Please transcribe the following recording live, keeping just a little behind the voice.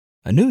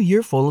A new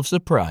year full of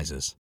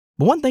surprises.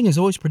 But one thing is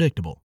always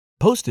predictable.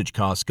 Postage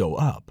costs go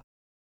up.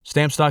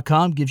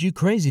 Stamps.com gives you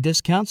crazy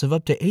discounts of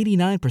up to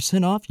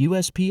 89% off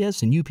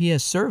USPS and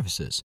UPS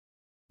services.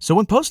 So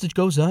when postage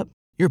goes up,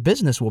 your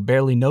business will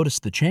barely notice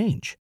the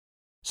change.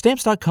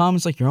 Stamps.com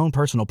is like your own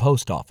personal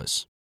post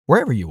office,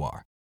 wherever you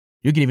are.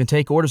 You can even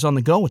take orders on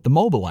the go with the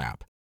mobile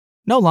app.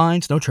 No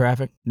lines, no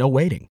traffic, no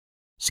waiting.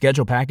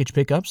 Schedule package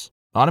pickups,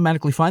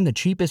 automatically find the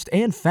cheapest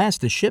and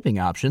fastest shipping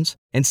options,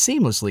 and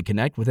seamlessly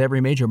connect with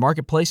every major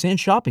marketplace and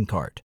shopping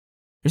cart.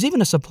 There's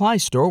even a supply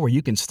store where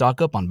you can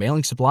stock up on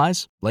mailing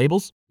supplies,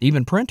 labels,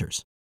 even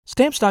printers.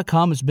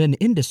 Stamps.com has been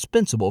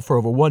indispensable for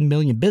over 1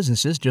 million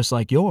businesses just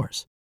like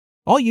yours.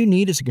 All you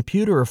need is a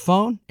computer or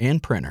phone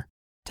and printer.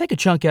 Take a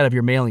chunk out of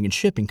your mailing and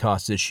shipping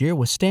costs this year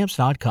with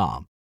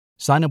Stamps.com.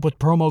 Sign up with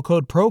promo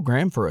code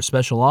PROGRAM for a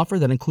special offer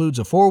that includes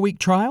a 4-week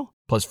trial,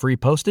 plus free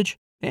postage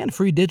and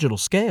free digital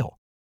scale.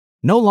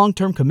 No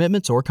long-term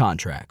commitments or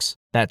contracts.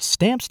 That's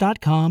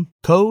Stamps.com,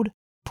 code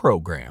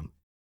PROGRAM.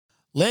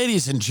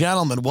 Ladies and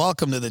gentlemen,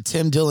 welcome to the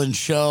Tim Dillon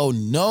Show.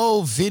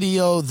 No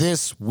video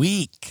this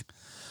week.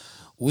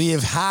 We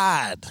have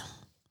had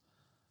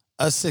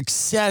a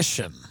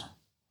succession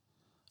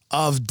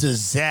of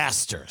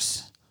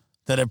disasters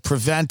that have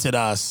prevented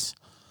us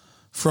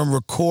from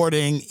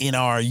recording in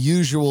our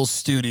usual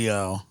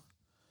studio.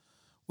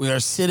 We are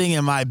sitting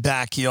in my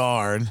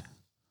backyard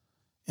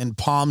in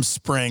Palm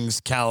Springs,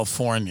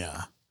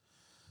 California.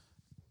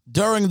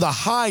 During the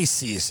high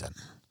season,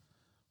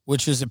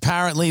 which is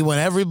apparently when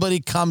everybody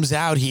comes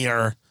out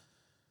here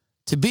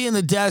to be in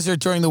the desert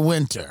during the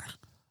winter.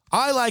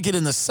 I like it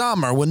in the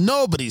summer when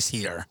nobody's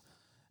here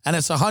and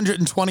it's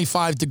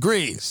 125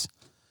 degrees.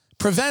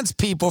 Prevents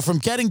people from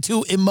getting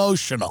too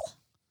emotional.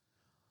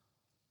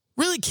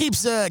 Really keep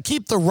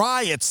the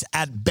riots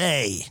at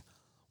bay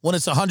when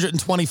it's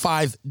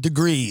 125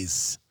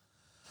 degrees.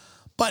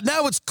 But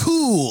now it's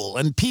cool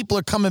and people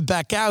are coming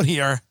back out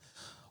here.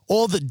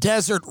 All the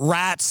desert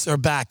rats are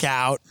back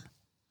out.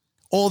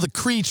 All the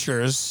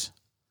creatures.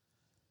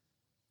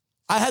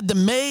 I had the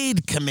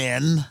maid come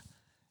in,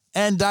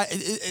 and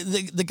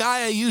the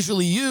guy I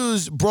usually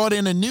use brought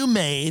in a new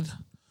maid,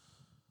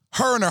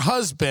 her and her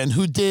husband,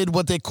 who did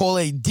what they call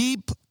a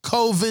deep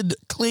COVID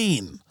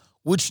clean,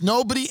 which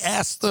nobody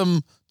asked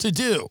them to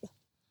do.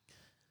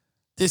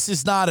 This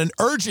is not an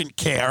urgent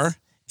care.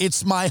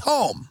 It's my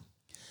home.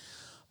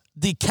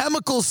 The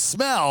chemical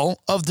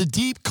smell of the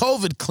deep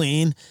COVID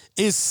clean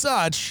is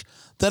such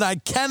that I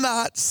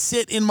cannot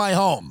sit in my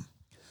home.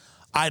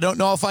 I don't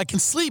know if I can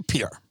sleep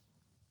here.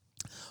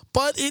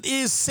 But it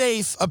is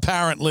safe,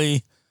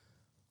 apparently,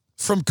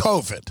 from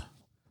COVID.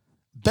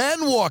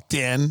 Ben walked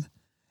in,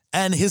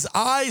 and his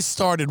eyes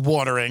started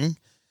watering.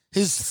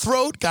 His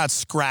throat got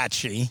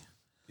scratchy.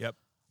 Yep.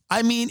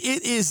 I mean,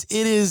 it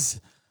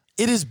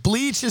is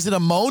bleach. Is it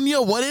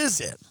ammonia? What is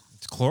it?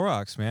 It's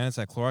Clorox, man. It's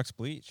that Clorox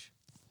bleach.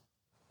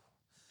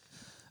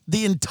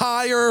 The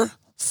entire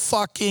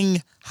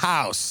fucking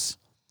house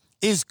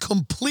is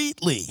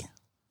completely.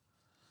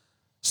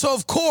 So,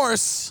 of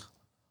course,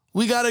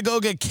 we got to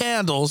go get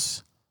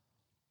candles.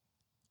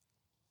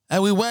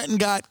 And we went and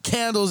got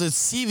candles at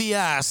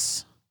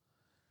CVS.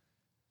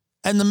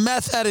 And the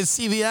meth head at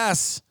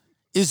CVS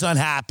is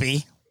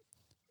unhappy.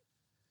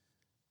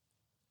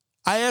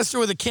 I asked her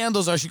where the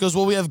candles are. She goes,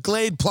 well, we have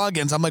Glade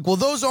plugins. I'm like, well,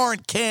 those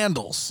aren't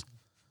candles.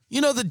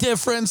 You know the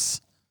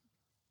difference?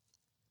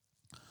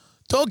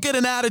 Don't get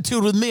an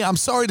attitude with me. I'm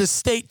sorry the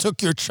state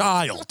took your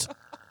child.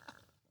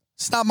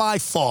 It's not my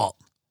fault.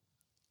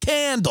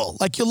 Candle,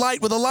 like you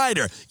light with a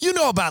lighter. You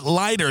know about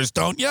lighters,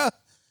 don't you?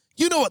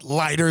 You know what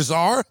lighters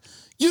are.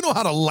 You know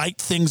how to light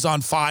things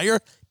on fire.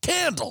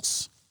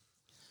 Candles.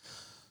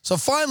 So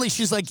finally,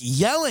 she's like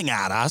yelling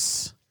at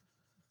us.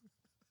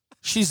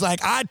 She's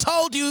like, I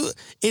told you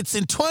it's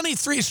in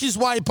 23. She's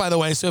white, by the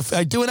way, so if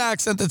I do an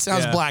accent that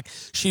sounds black.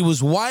 She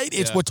was white.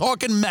 We're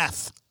talking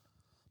meth.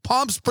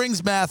 Palm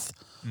Springs meth,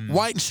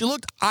 white, and she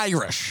looked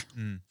Irish,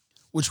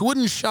 which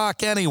wouldn't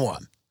shock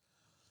anyone.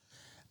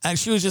 And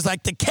she was just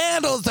like, the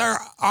candles are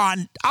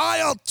on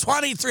aisle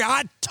 23.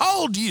 I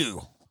told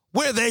you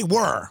where they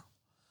were.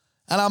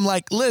 And I'm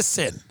like,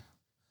 listen,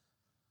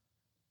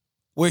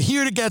 we're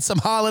here to get some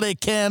holiday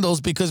candles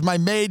because my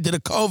maid did a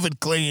COVID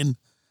clean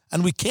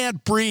and we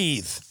can't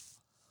breathe.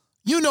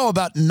 You know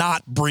about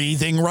not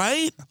breathing,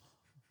 right?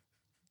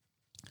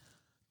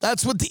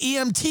 That's what the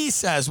EMT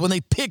says when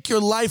they pick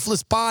your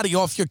lifeless body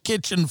off your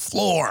kitchen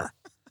floor.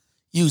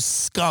 You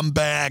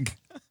scumbag.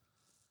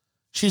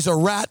 She's a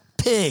rat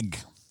pig.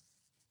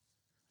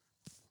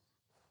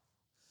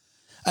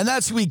 And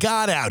that's who we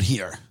got out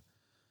here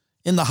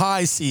in the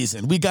high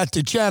season. We got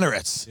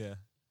degenerates. Yeah.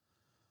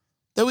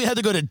 Then we had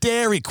to go to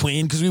Dairy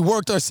Queen because we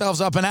worked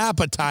ourselves up an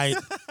appetite.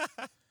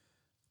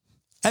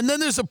 And then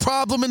there's a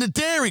problem in the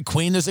Dairy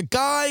Queen. There's a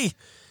guy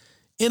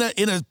in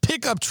a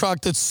pickup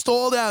truck that's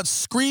stalled out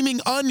screaming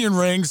onion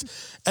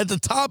rings at the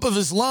top of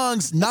his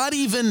lungs, not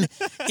even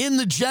in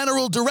the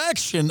general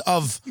direction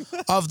of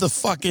the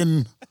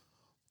fucking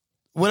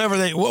whatever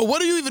what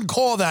do you even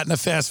call that in a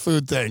fast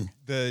food thing?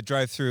 The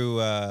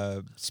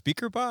drive-through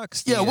speaker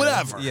box. Yeah,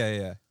 whatever.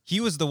 Yeah. He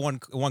was the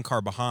one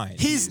car behind.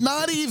 He's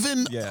not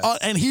even, Yeah.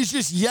 and he's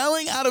just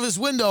yelling out of his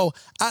window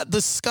at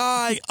the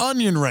sky,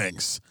 onion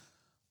rings.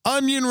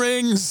 Onion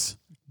rings.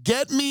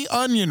 Get me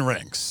onion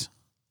rings.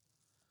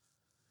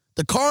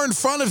 The car in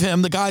front of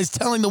him, the guy's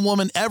telling the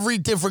woman every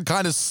different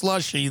kind of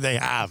slushie they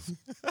have.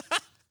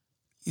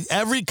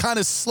 Every kind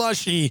of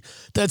slushie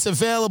that's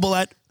available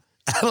at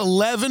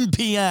 11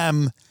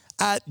 p.m.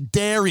 at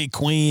Dairy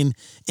Queen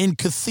in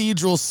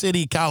Cathedral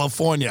City,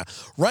 California,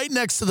 right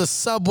next to the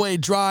Subway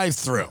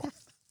drive-thru.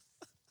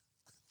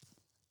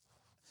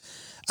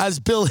 As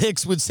Bill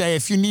Hicks would say,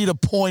 if you need a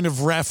point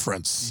of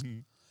reference,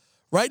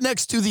 right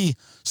next to the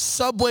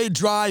Subway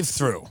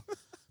drive-thru,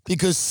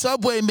 because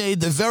Subway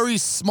made the very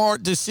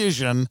smart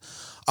decision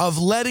of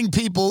letting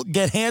people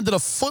get handed a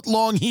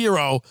foot-long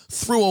hero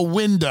through a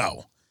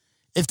window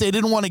if they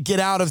didn't want to get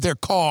out of their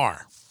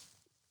car.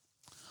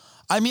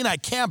 I mean, I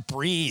can't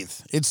breathe.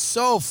 It's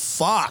so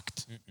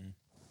fucked.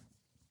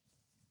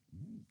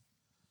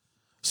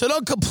 So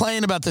don't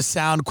complain about the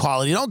sound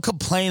quality. Don't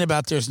complain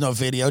about there's no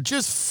video.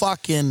 Just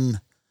fucking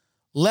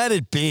let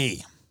it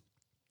be.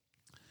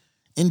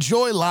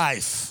 Enjoy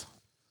life.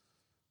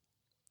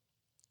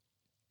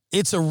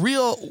 It's a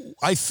real,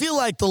 I feel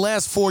like the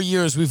last 4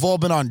 years we've all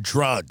been on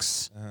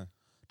drugs.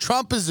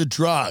 Trump is a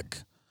drug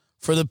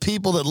for the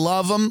people that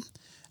love him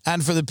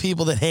and for the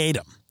people that hate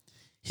him.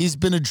 He's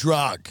been a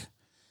drug.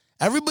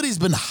 Everybody's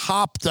been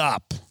hopped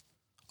up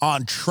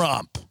on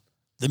Trump.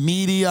 The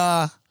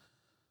media,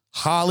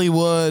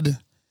 Hollywood,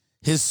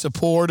 his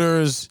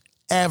supporters,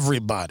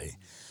 everybody.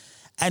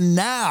 And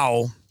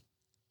now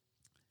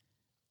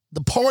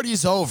the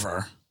party's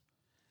over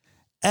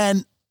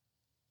and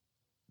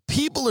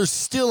people are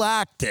still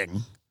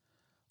acting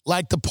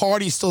like the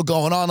party's still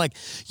going on. Like,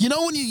 you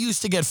know when you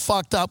used to get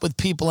fucked up with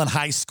people in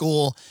high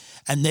school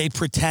and they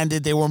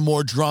pretended they were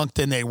more drunk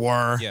than they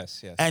were?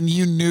 Yes. And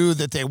you knew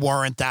that they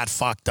weren't that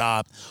fucked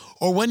up.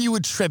 Or when you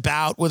would trip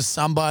out with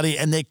somebody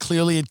and they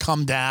clearly had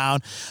come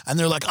down and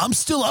they're like, I'm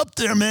still up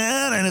there,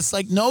 man. And it's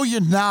like, no, you're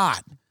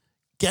not.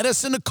 Get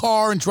us in a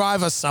car and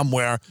drive us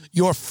somewhere.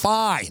 You're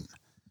fine.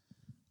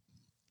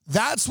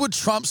 That's what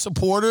Trump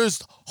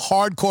supporters,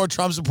 hardcore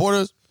Trump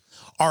supporters,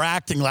 are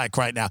acting like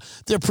right now.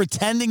 They're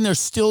pretending they're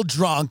still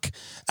drunk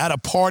at a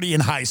party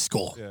in high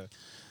school. Yeah.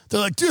 They're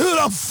like, dude,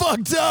 I'm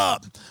fucked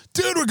up.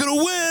 Dude, we're going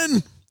to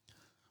win.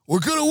 We're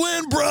going to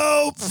win,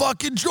 bro.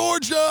 Fucking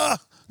Georgia.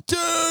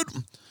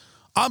 Dude,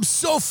 I'm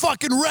so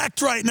fucking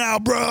wrecked right now,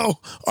 bro.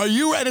 Are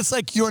you right? It's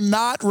like, you're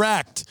not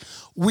wrecked.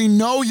 We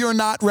know you're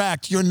not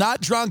wrecked. You're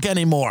not drunk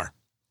anymore.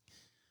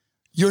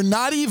 You're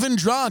not even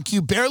drunk.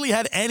 You barely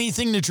had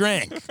anything to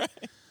drink. Right.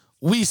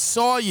 We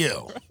saw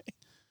you. Right.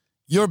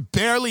 You're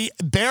barely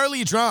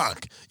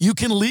drunk. You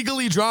can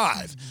legally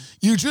drive.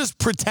 You just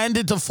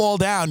pretended to fall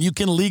down. You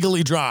can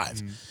legally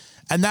drive.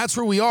 And that's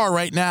where we are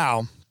right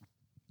now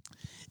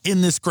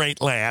in this great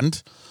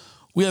land.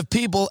 We have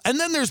people, and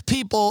then there's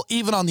people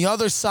even on the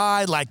other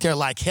side, like they're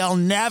like, he'll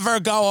never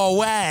go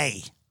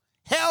away.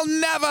 He'll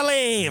never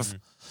leave.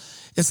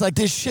 It's like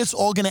this shit's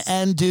all going to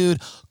end,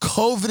 dude.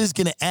 COVID is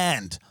going to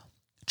end.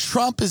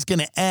 Trump is going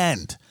to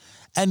end.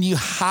 And you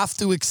have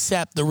to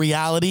accept the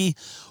reality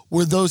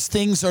where those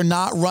things are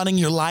not running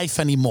your life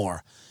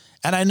anymore.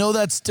 And I know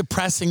that's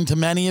depressing to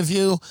many of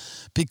you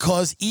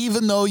because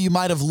even though you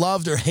might have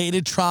loved or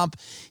hated Trump,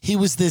 he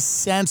was this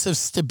sense of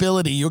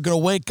stability. You're going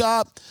to wake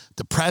up,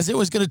 the president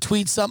was going to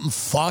tweet something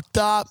fucked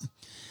up,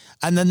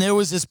 and then there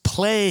was this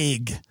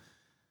plague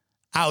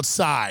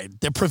outside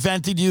that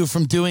prevented you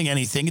from doing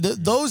anything.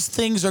 Those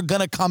things are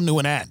going to come to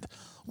an end.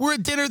 We're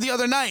at dinner the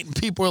other night, and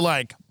people were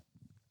like,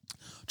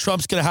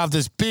 Trump's going to have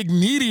this big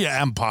media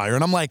empire.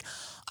 And I'm like,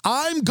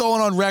 I'm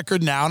going on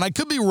record now, and I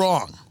could be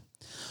wrong,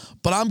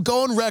 but I'm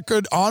going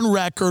on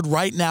record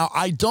right now.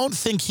 I don't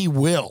think he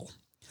will.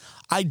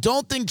 I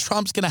don't think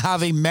Trump's going to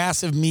have a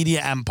massive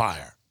media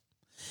empire.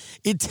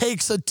 It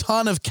takes a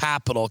ton of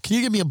capital. Can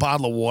you give me a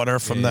bottle of water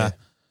from the...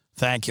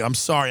 Thank you. I'm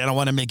sorry. I don't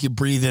want to make you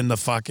breathe in the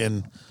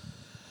fucking...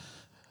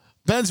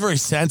 Ben's very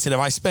sensitive.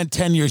 I spent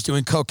 10 years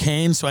doing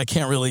cocaine, so I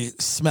can't really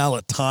smell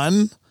a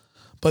ton.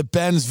 But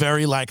Ben's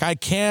very like, I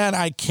can't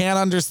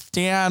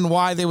understand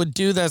why they would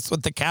do this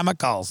with the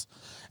chemicals.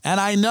 And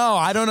I know,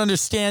 I don't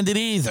understand it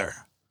either.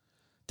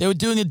 They were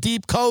doing a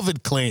deep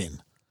COVID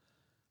clean.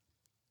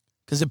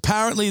 Because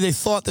apparently they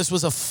thought this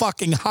was a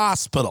fucking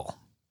hospital.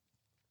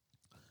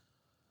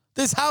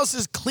 This house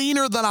is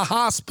cleaner than a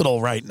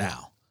hospital right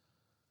now.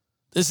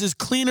 This is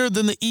cleaner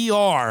than the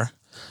ER.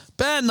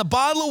 Ben, the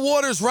bottle of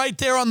water's right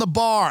there on the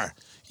bar.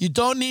 You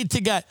don't need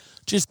to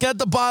just get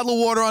the bottle of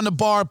water on the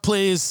bar,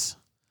 please.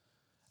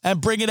 And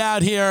bring it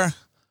out here.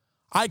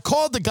 I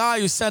called the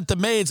guy who sent the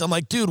maids. I'm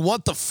like, dude,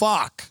 what the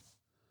fuck?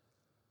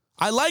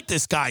 I like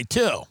this guy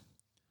too.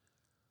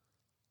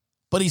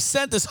 But he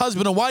sent this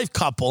husband and wife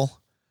couple,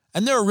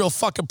 and they're a real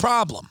fucking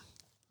problem.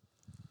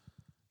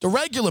 The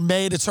regular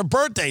maid, it's her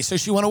birthday, so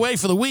she went away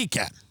for the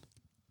weekend.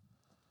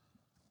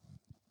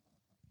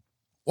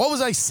 What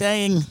was I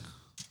saying?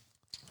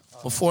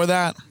 before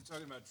that? You're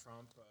talking about Trump.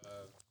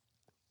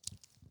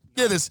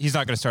 Yeah, this. He's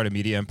not going to start a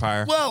media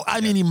empire. Well, I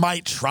mean, he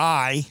might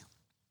try.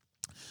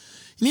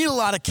 You need a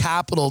lot of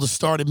capital to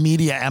start a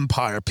media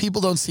empire.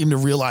 People don't seem to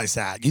realize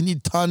that. You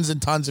need tons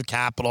and tons of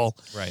capital.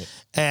 Right.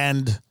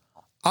 And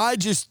I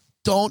just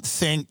don't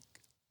think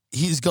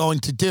he's going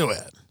to do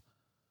it.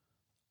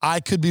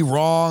 I could be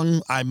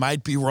wrong. I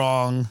might be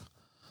wrong.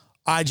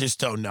 I just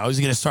don't know. Is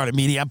he going to start a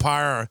media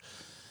empire?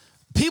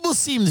 People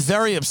seemed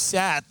very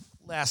upset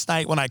last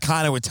night when I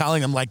kind of were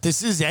telling them, like,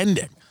 this is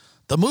ending.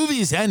 The movie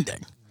is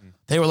ending.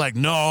 They were like,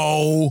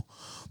 no,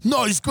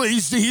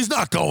 he's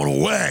not going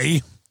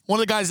away. One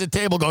of the guys at the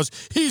table goes,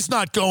 he's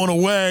not going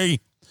away.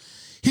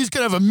 He's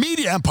going to have a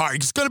media empire.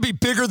 He's going to be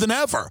bigger than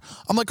ever.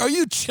 I'm like, are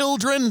you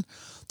children?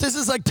 This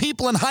is like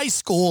people in high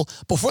school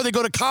before they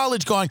go to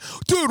college going,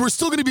 dude, we're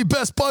still going to be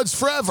best buds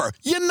forever.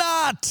 You're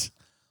not.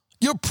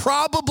 You're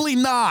probably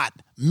not.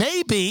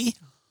 Maybe.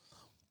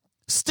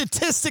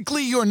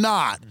 Statistically, you're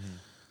not. Mm-hmm.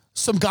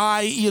 Some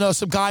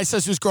guy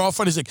says to his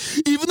girlfriend, he's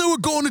like, even though we're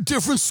going to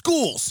different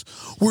schools,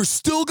 we're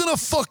still going to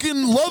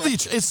fucking love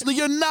each other.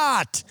 You're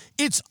not.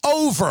 It's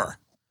over.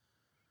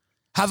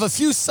 Have a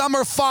few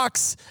summer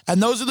fucks,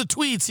 and those are the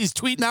tweets he's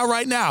tweeting out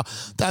right now.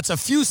 That's a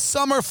few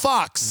summer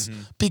fucks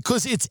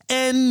because it's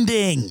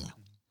ending.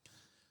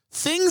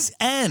 Things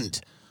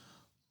end.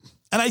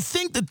 And I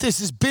think that this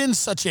has been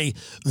such a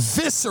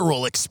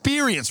visceral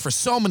experience for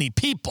so many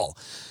people.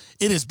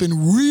 It has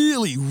been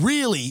really,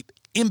 really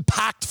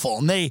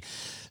impactful. And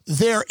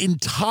their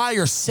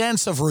entire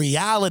sense of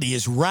reality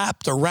is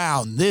wrapped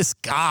around this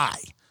guy.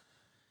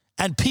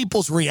 And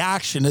people's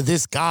reaction to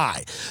this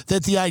guy,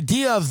 that the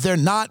idea of there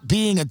not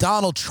being a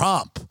Donald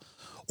Trump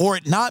or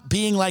it not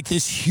being like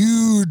this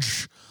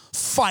huge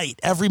fight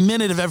every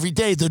minute of every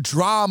day, the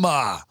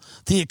drama,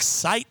 the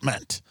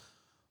excitement.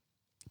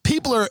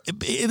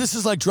 This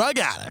is like drug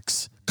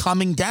addicts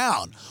coming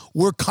down.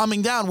 We're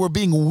coming down. We're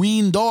being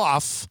weaned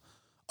off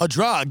a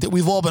drug that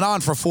we've all been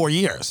on for 4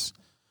 years.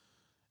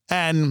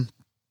 And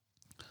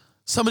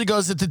somebody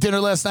goes at the dinner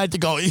last night to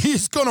go,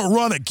 he's going to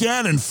run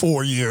again in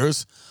 4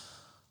 years.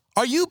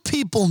 Are you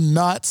people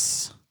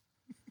nuts?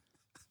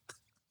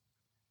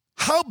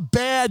 How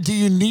bad do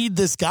you need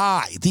this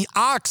guy? The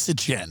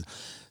oxygen.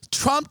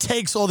 Trump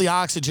takes all the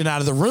oxygen out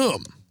of the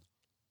room.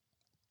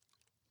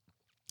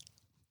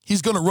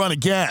 He's going to run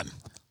again.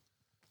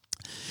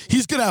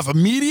 He's going to have a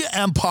media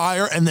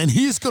empire, and then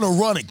he's going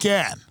to run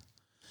again.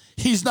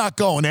 He's not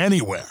going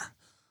anywhere.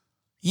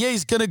 Yeah,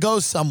 he's going to go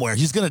somewhere.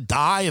 He's going to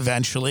die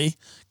eventually.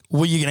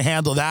 Were you going to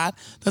handle that?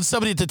 Then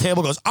somebody at the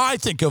table goes, I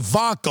think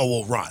Ivanka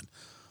will run.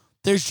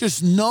 There's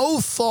just no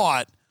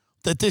thought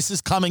that this is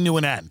coming to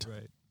an end.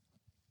 Right.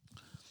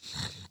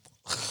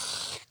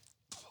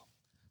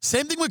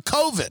 Same thing with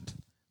COVID.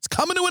 It's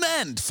coming to an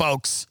end,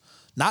 folks.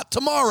 Not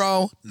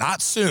tomorrow,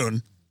 not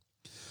soon.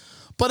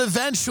 But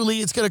eventually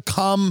it's going to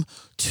come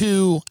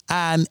to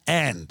an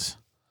end.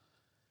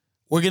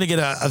 We're going to get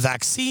a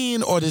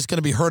vaccine, or there's going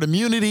to be herd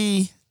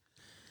immunity,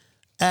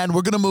 and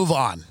we're going to move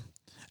on.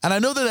 And I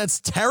know that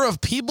that's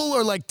people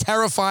are like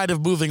terrified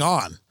of moving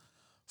on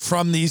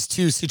from these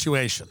two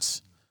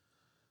situations.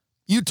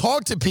 You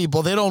talk to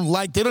people, they don't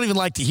even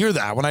like to hear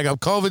that. When I go,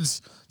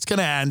 it's going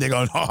to end, they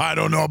go, oh, I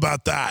don't know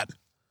about that.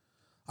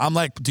 I'm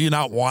like, do you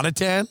not want it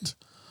to end?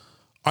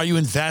 Are you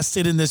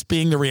invested in this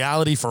being the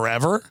reality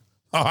forever?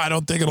 Oh, I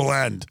don't think it'll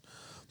end.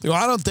 They go,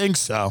 I don't think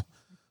so.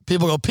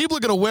 People go, people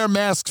are going to wear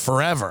masks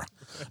forever.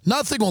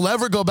 Nothing will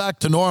ever go back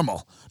to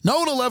normal. No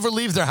one will ever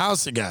leave their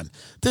house again.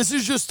 This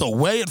is just the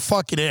way it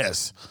fucking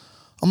is.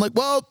 I'm like,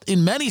 well,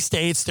 in many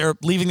states, they're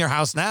leaving their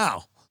house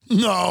now.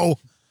 No,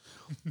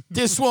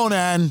 this won't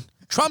end.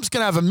 Trump's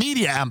going to have a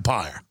media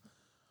empire.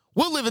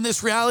 We'll live in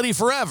this reality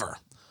forever.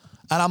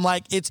 And I'm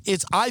like,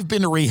 I've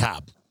been to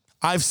rehab.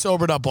 I've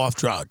sobered up off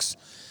drugs.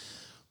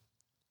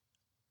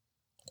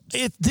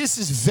 This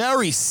is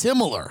very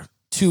similar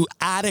to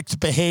addict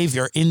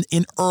behavior in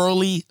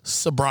early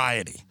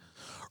sobriety.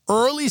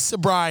 Early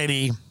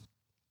sobriety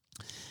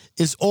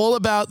is all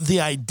about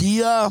the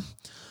idea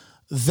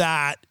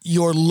that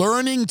you're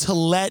learning to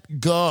let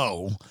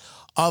go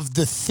of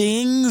the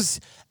things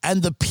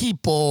and the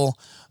people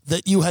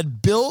that you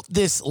had built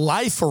this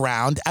life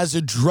around as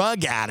a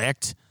drug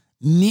addict,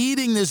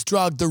 needing this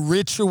drug, the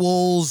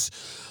rituals,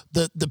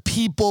 the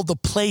people, the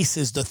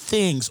places, the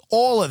things,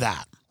 all of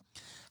that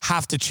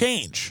have to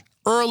change.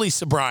 Early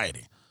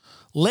sobriety.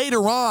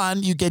 Later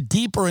on, you get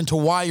deeper into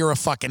why you're a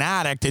fucking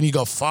addict and you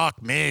go,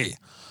 fuck me.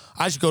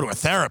 I should go to a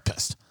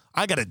therapist.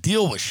 I got to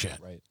deal with shit.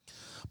 Right.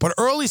 But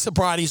early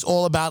sobriety is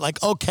all about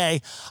like,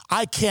 okay,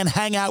 I can't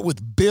hang out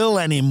with Bill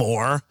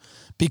anymore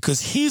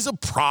because he's a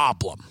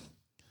problem.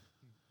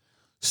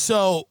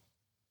 So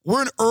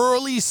we're in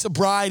early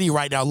sobriety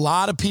right now. A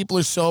lot of people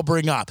are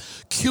sobering up.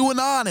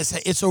 QAnon,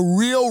 it's a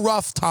real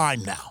rough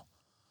time now.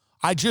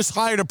 I just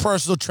hired a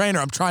personal trainer.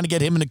 I'm trying to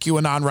get him into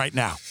QAnon right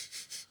now.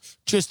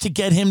 Just to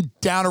get him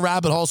down a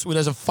rabbit hole so he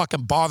doesn't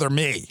fucking bother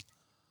me.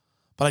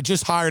 But I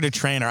just hired a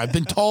trainer. I've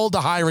been told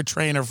to hire a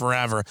trainer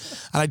forever.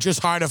 And I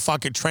just hired a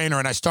fucking trainer,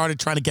 and I started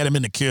trying to get him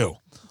into Q.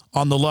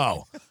 on the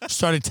low.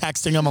 Started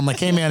texting him. I'm like,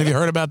 hey, man, have you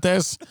heard about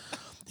this?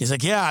 He's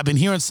like, yeah, I've been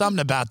hearing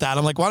something about that.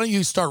 I'm like, why don't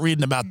you start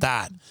reading about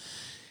that?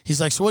 He's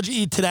like, so what'd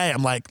you eat today?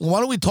 I'm like, why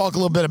don't we talk a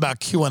little bit about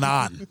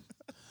QAnon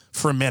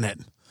for a minute?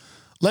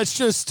 Let's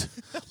just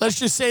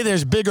say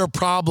there's bigger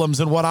problems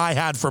than what I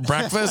had for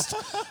breakfast.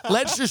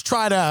 Let's just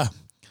try to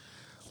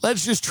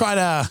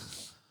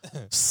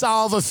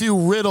solve a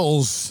few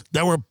riddles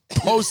that were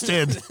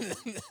posted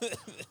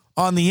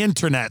on the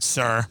internet,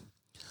 sir.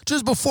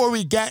 Just before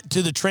we get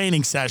to the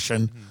training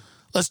session,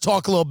 let's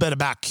talk a little bit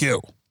about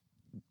Q.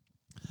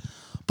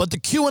 But the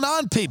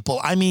QAnon people,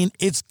 I mean,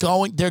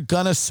 they're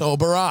going to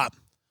sober up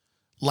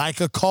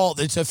like a cult.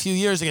 It's a few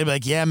years, they're going to be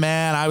like, yeah,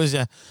 man, I was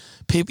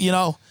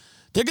people,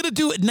 they're going to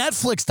do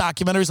Netflix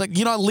documentaries like,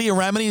 Leah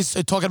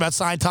Remini's talking about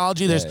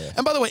Scientology.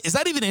 And by the way, is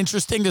that even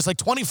interesting? There's like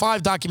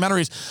 25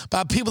 documentaries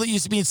about people that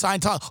used to be in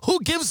Scientology. Who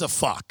gives a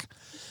fuck?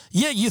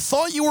 Yeah, you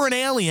thought you were an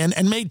alien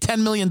and made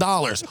 $10 million.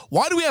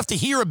 Why do we have to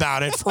hear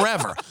about it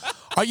forever?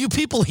 Are you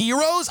people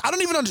heroes? I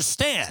don't even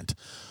understand.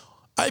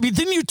 I mean,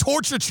 didn't you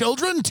torture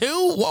children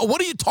too? What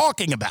are you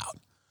talking about?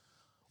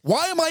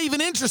 Why am I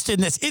even interested in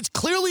this? It's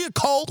clearly a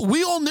cult.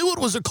 We all knew it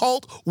was a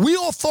cult. We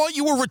all thought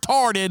you were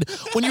retarded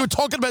when you were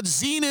talking about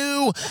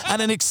Xenu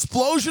and an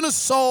explosion of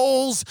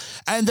souls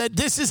and that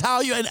this is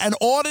how you, and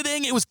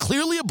auditing. It was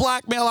clearly a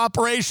blackmail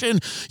operation.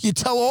 You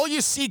tell all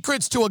your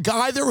secrets to a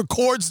guy that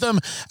records them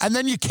and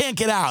then you can't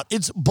get out.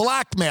 It's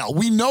blackmail.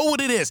 We know what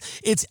it is.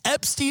 It's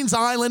Epstein's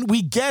Island.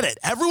 We get it.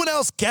 Everyone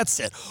else gets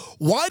it.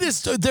 Why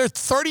there are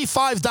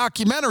 35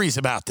 documentaries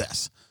about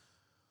this?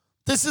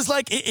 This is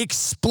like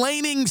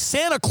explaining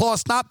Santa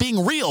Claus not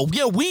being real.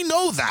 Yeah, we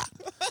know that.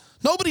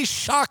 Nobody's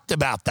shocked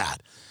about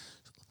that.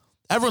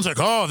 Everyone's like,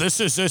 oh,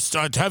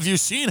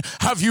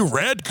 have you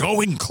read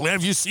Going Clear?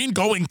 Have you seen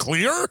Going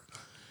Clear?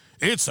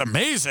 It's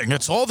amazing.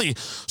 It's all the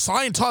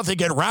Scientology, they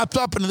get wrapped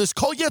up into this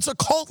cult. Yeah, it's a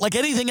cult like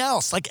anything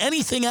else.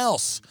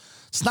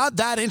 It's not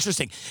that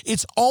interesting.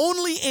 It's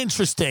only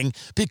interesting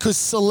because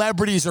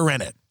celebrities are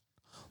in it.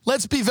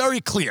 Let's be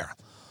very clear.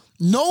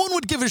 No one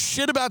would give a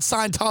shit about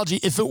Scientology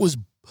if it was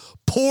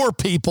poor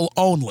people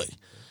only.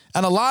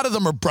 And a lot of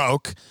them are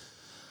broke.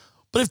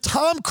 But if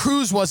Tom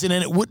Cruise wasn't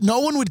in it,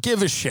 no one would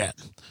give a shit.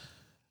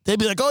 They'd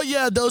be like, oh,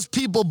 yeah, those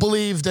people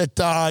believe that,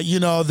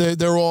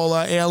 they're all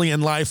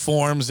alien life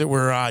forms that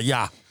were,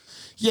 yeah,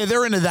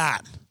 they're into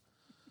that.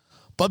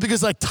 But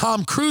because, like,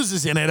 Tom Cruise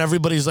is in it,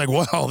 everybody's like,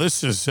 well,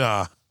 this is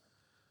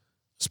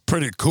it's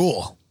pretty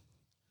cool.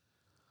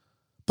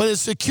 But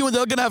they're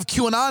going to have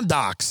QAnon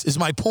docs, is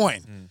my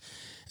point.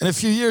 In a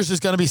few years,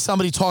 there's going to be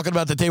somebody talking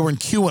about that they were in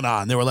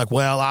QAnon. They were like,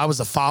 well, I was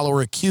a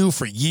follower of Q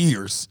for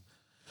years.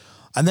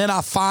 And then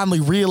I finally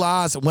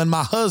realized that when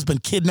my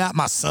husband kidnapped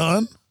my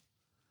son,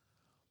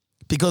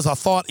 because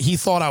he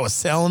thought I was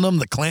selling him,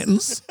 the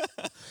Clintons,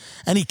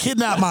 and he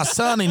kidnapped my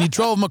son and he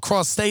drove him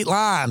across state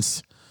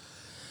lines,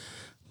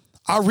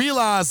 I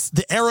realized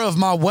the error of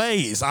my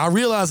ways. I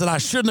realized that I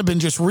shouldn't have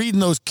been just reading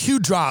those Q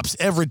drops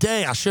every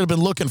day. I should have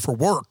been looking for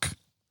work.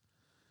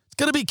 It's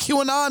going to be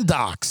QAnon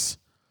docs.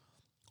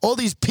 All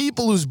these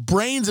people whose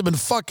brains have been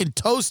fucking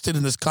toasted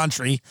in this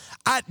country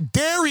at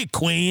Dairy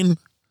Queen.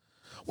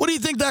 What do you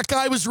think that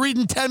guy was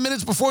reading 10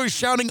 minutes before he was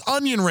shouting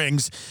onion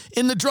rings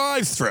in the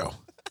drive-thru?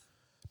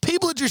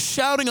 People are just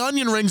shouting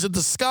onion rings at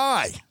the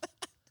sky.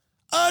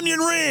 Onion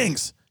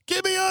rings!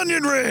 Give me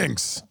onion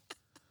rings!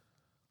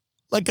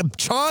 Like a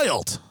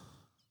child.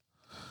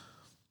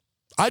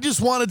 I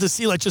just wanted to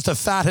see just a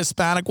fat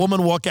Hispanic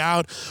woman walk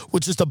out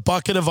with just a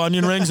bucket of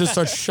onion rings and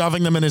start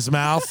shoving them in his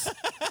mouth.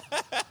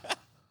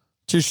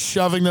 Just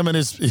shoving them in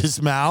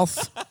his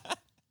mouth.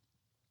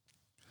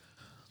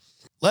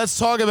 Let's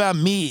talk about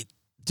meat.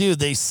 Dude,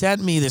 they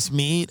sent me this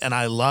meat, and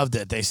I loved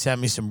it. They sent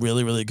me some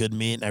really, really good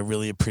meat, and I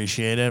really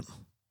appreciate it.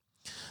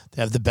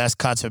 They have the best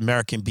cuts of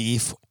American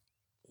beef,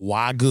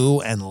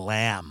 Wagyu, and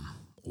lamb.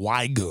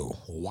 Wagyu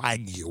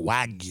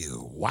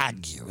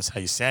is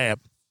how you say it.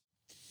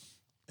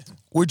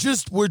 We're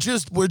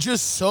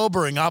just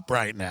sobering up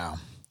right now.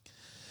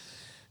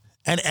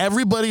 And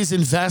everybody's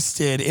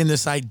invested in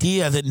this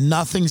idea that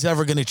nothing's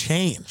ever going to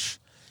change.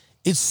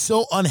 It's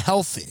so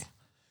unhealthy.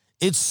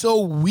 It's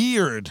so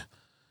weird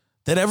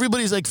that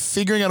everybody's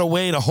figuring out a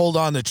way to hold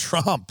on to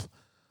Trump.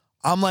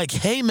 I'm like,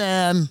 hey,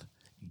 man,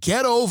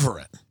 get over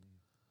it.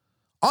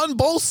 On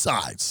both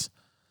sides.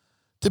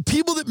 The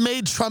people that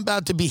made Trump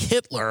out to be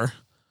Hitler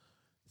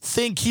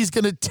think he's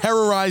going to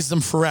terrorize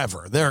them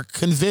forever. They're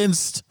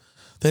convinced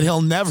that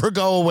he'll never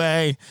go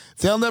away.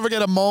 They'll never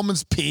get a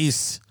moment's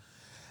peace.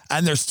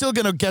 And they're still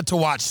going to get to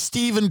watch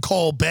Stephen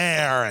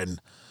Colbert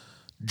and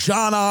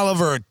John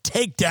Oliver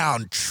take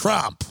down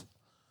Trump.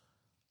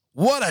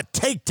 What a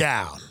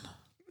takedown.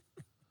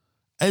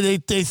 And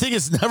they think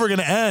it's never going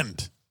to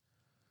end.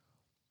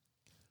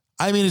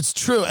 I mean, it's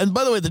true. And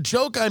by the way, the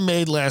joke I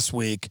made last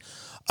week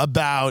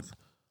about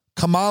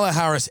Kamala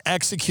Harris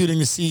executing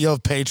the CEO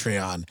of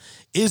Patreon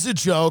is a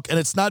joke, and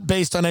it's not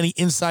based on any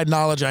inside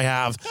knowledge I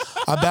have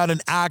about an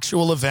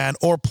actual event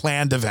or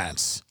planned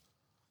events.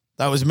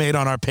 That was made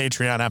on our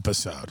Patreon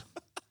episode.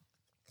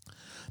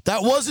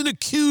 That wasn't a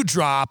Q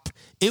drop.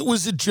 It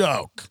was a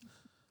joke.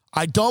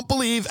 I don't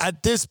believe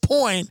at this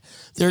point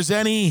there's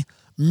any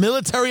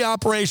military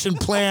operation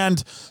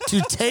planned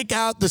to take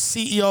out the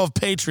CEO of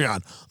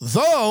Patreon.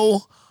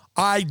 Though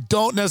I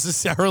don't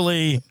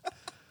necessarily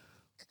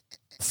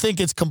think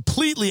it's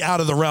completely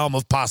out of the realm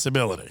of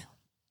possibility.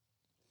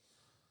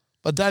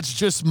 But that's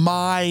just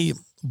my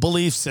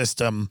belief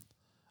system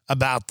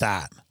about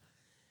that.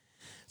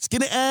 It's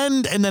going to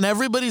end, and then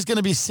everybody's going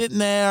to be sitting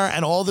there,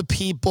 and all the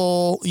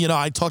people,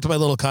 I talked to my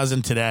little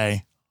cousin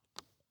today.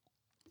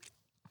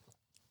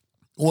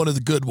 One of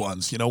the good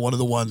ones, one of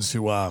the ones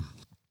who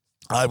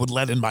I would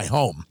let in my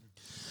home.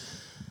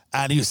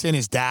 And he was saying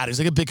his dad, he's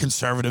like a big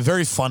conservative,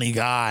 very funny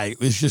guy.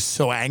 He was just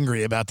so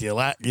angry about the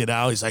election,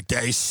 He's like,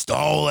 they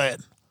stole it.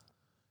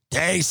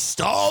 They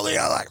stole the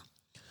election.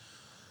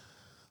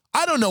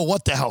 I don't know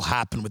what the hell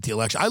happened with the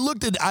election. I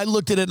looked at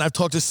it, and I've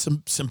talked to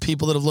some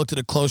people that have looked at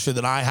it closer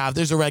than I have.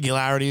 There's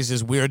irregularities,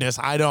 there's weirdness.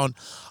 I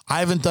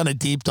haven't done a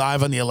deep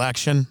dive on the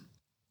election,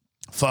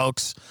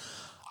 folks.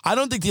 I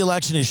don't think the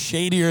election is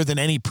shadier than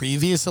any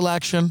previous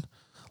election,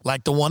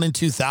 like the one in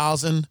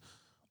 2000,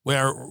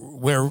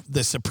 where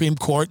the Supreme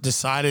Court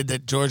decided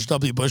that George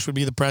W. Bush would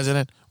be the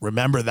president.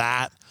 Remember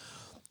that?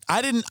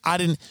 I didn't.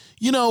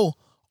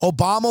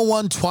 Obama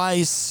won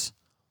twice.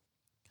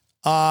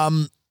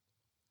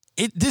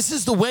 This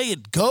is the way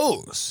it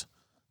goes.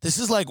 This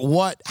is like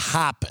what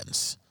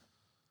happens.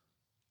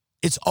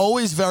 It's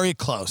always very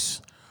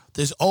close.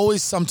 There's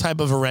always some type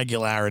of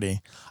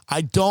irregularity.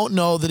 I don't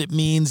know that it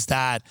means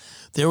that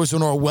there was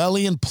an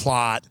Orwellian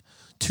plot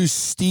to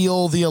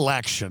steal the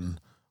election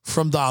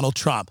from Donald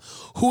Trump,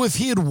 who, if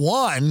he had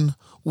won,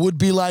 would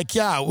be like,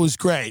 yeah, it was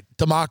great.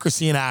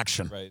 Democracy in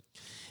action. Right.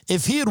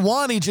 If he had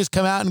won, he'd just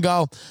come out and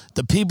go,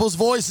 the people's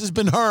voice has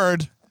been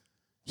heard.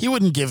 He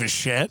wouldn't give a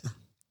shit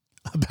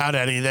about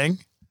anything.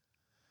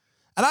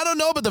 And I don't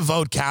know about the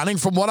vote counting.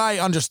 From what I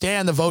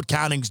understand, the vote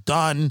counting's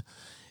done.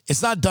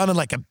 It's not done in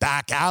like a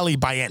back alley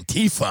by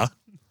Antifa.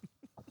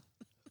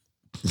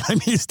 I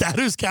mean, is that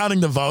who's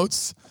counting the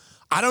votes?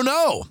 I don't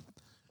know.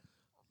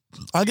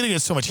 I'm going to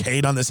get so much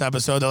hate on this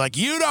episode. They're like,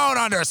 you don't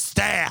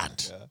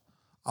understand. Yeah.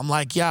 I'm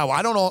like, yeah, well,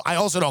 I don't know. I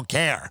also don't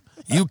care.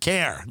 You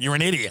care. You're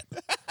an idiot.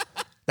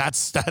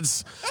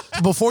 That's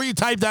before you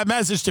type that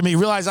message to me,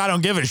 realize I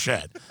don't give a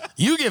shit.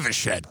 You give a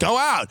shit. Go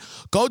out.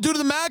 Go do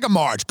the MAGA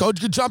march. Go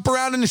jump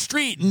around in the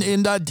street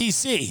in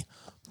D.C.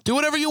 Do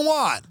whatever you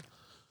want.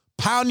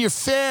 Pound your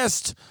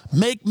fist.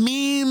 Make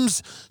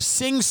memes.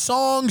 Sing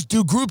songs.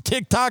 Do group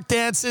TikTok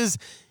dances.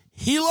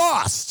 He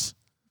lost.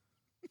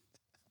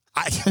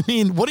 I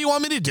mean, what do you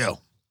want me to do?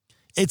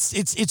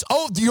 It's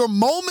over. Your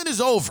moment is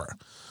over.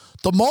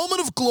 The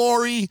moment of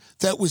glory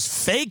that was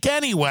fake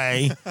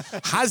anyway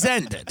has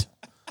ended.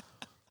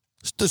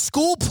 The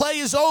school play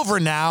is over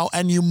now,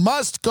 and you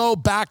must go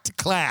back to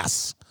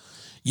class.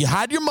 You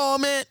had your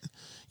moment.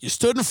 You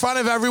stood in front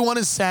of everyone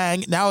and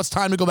sang. Now it's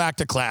time to go back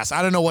to class.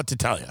 I don't know what to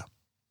tell you.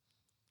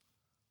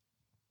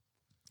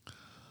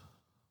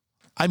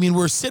 I mean,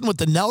 we're sitting with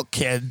the Nelk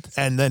kid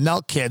and the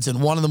Nelk kids, and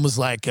one of them was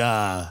like,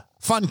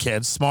 fun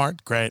kids,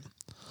 smart, great.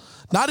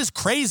 Not as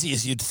crazy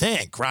as you'd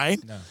think,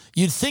 right? No.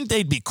 You'd think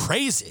they'd be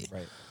crazy,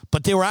 right.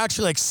 But they were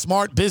actually like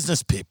smart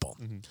business people.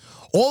 Mm-hmm.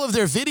 All of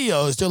their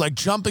videos, they're like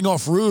jumping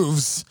off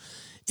roofs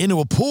into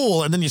a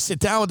pool, and then you sit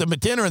down with them at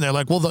dinner, and they're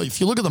like, well, if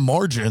you look at the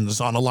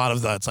margins on a lot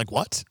of that, it's like,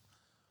 what?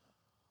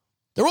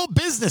 They're all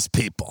business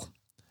people.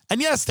 And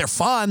yes, they're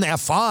fun. They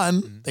have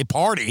fun. Mm-hmm. They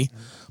party. Mm-hmm.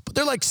 But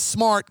they're like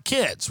smart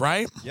kids,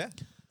 right? Yeah.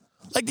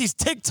 Like these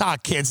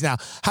TikTok kids now.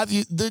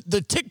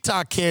 The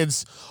TikTok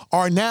kids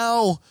are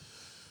now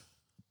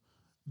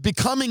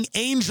becoming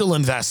angel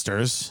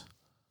investors,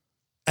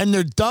 and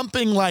they're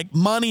dumping like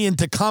money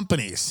into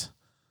companies.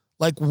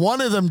 Like one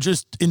of them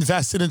just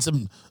invested in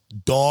some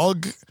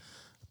dog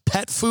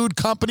pet food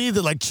company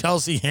that like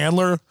Chelsea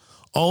Handler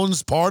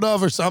owns part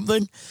of or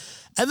something.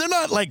 And they're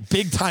not like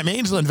big time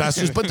angel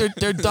investors, but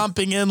they're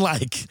dumping in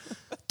like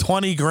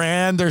 20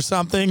 grand or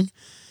something.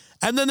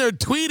 And then they're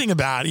tweeting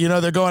about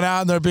it. They're going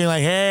out and they're being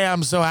like, hey,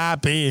 I'm so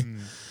happy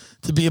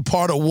to be a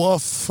part of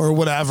Woof or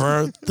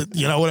whatever,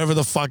 whatever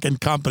the fucking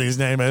company's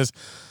name is,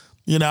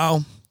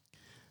 because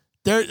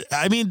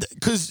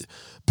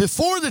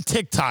before the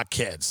TikTok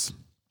kids,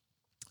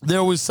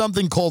 there was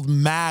something called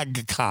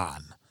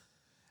MagCon.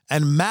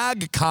 And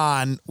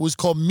MagCon was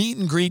called Meet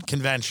and Greet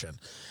Convention.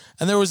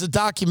 And there was a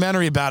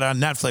documentary about it on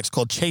Netflix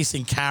called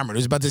Chasing Cameron. It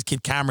was about this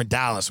kid, Cameron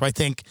Dallas, who I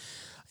think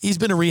he's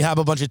been to rehab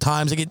a bunch of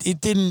times. Like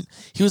he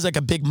was like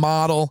a big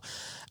model.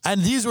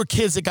 And these were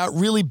kids that got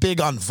really big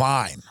on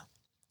Vine.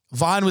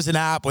 Vine was an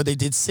app where they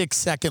did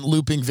 6-second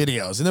looping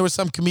videos. And there were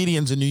some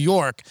comedians in New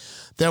York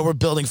that were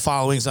building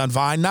followings on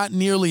Vine, not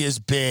nearly as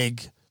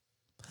big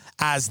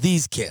as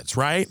these kids,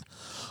 right?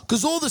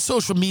 Because all the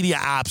social media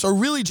apps are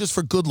really just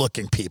for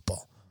good-looking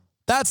people.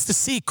 That's the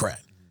secret.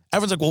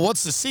 Everyone's like, well,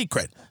 what's the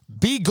secret?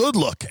 Be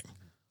good-looking.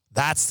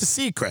 That's the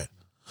secret.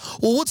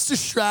 Well, what's the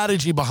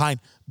strategy behind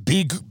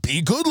be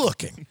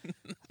good-looking?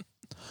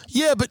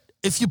 Yeah, but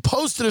if you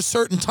post at a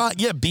certain time,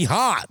 be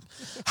hot.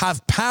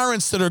 Have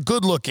parents that are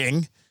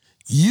good-looking.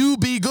 You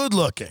be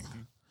good-looking.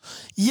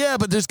 Yeah,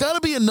 but there's got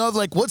to be another,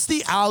 like, what's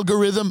the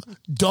algorithm?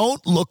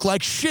 Don't look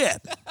like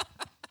shit.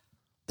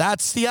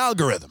 That's the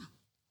algorithm.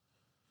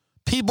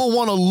 People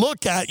want to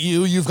look at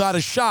you, you've got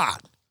a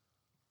shot.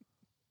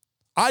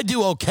 I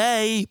do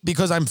okay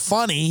because I'm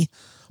funny,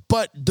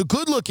 but the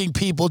good-looking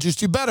people just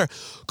do better.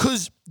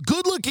 Because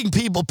good-looking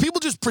people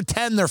just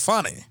pretend they're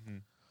funny. Mm-hmm.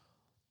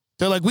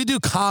 They're like, we do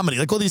comedy.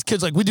 Like all these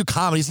kids, like, we do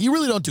comedy. So you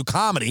really don't do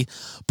comedy,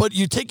 but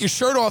you take your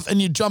shirt off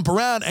and you jump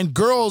around and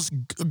girls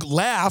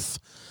laugh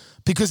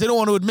because they don't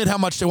want to admit how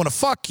much they want to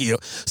fuck you.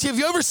 See, have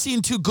you ever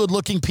seen two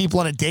good-looking people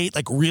on a date,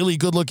 like really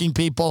good-looking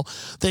people?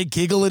 They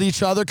giggle at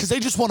each other because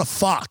they just want to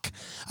fuck.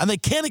 And they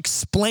can't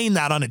explain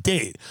that on a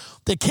date.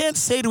 They can't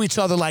say to each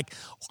other, like,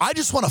 I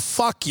just want to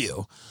fuck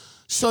you.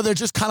 So they're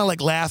just kind of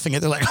like laughing at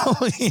it. They're like,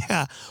 oh,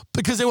 yeah,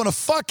 because they want to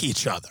fuck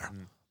each other.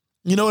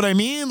 You know what I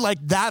mean? Like,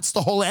 that's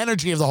the whole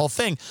energy of the whole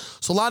thing.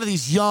 So a lot of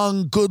these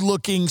young,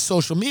 good-looking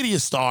social media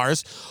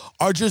stars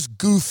are just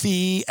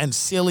goofy and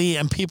silly,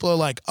 and people are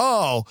like,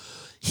 oh,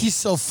 he's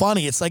so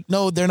funny. It's like,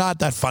 no, they're not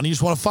that funny. You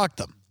just want to fuck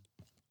them.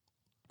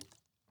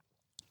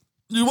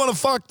 You want to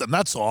fuck them.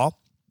 That's all.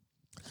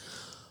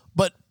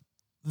 But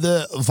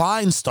the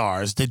Vine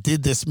stars that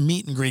did this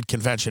meet and greet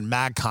convention,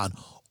 MagCon,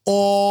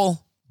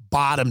 all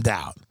bottomed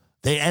out.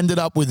 They ended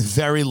up with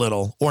very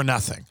little or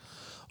nothing.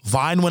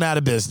 Vine went out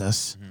of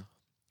business.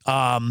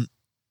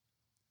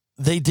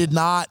 They did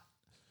not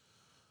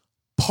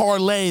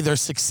parlay their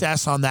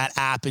success on that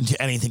app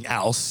into anything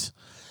else.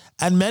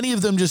 And many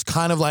of them just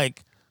kind of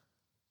like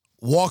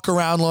walk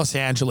around Los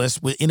Angeles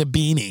in a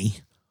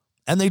beanie,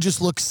 and they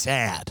just look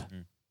sad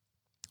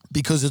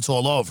because it's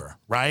all over,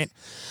 right?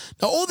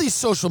 Now, all these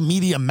social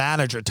media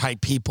manager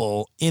type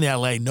people in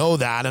LA know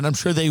that, and I'm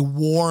sure they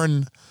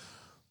warn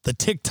the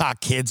TikTok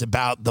kids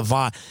about the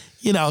Vine.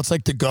 You know, it's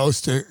like the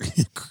ghost of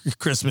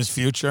Christmas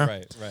Future.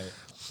 Right.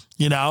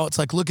 You know, it's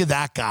like, look at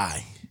that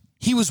guy.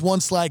 He was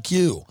once like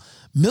you.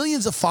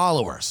 Millions of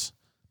followers.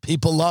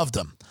 People loved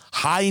him.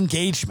 High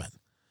engagement.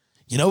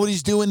 You know what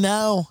he's doing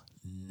now?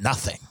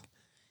 Nothing.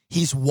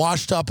 He's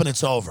washed up and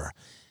it's over.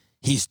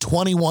 He's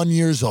 21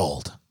 years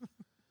old.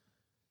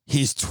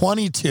 He's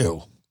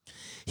 22.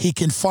 He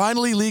can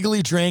finally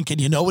legally drink,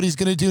 and you know what he's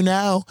going to do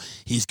now?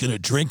 He's going to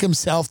drink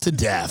himself to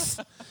death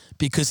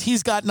because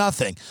he's got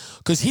nothing,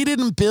 because he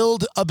didn't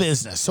build a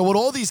business. So what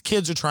all these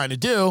kids are trying to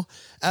do,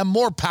 and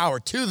more power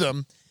to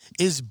them,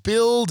 is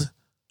build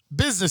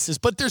businesses.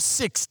 But they're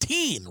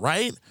 16,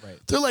 right?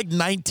 They're like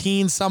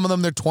 19. Some of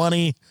them, they're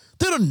 20.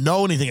 They don't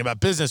know anything about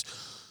business.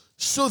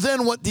 So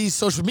then what these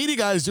social media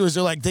guys do is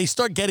they're like, they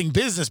start getting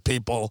business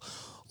people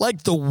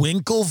like the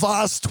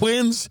Winklevoss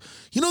twins.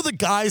 You know the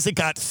guys that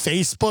got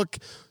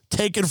Facebook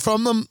taken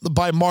from them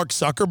by Mark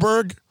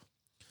Zuckerberg?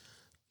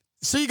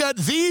 So you got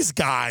these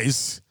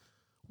guys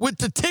with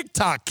the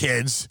TikTok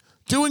kids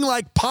doing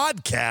like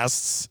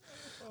podcasts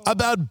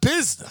about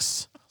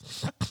business.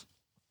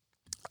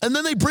 And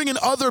then they bring in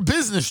other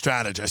business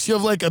strategists. You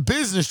have like a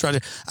business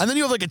strategist, and then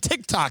you have like a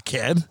TikTok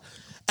kid.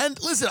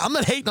 And listen, I'm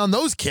not hating on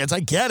those kids.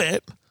 I get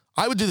it.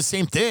 I would do the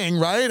same thing,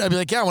 right? I'd be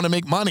like, yeah, I want to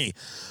make money.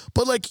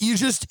 But like,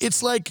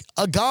 it's like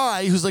a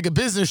guy who's like a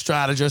business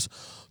strategist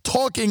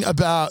talking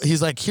about,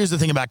 he's like, here's the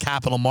thing about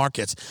capital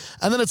markets.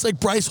 And then it's like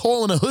Bryce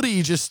Hall in a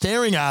hoodie just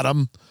staring at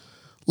him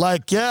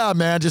like, yeah,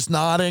 man, just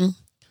nodding.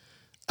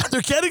 And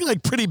they're getting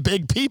like pretty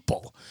big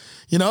people.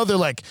 You know, they're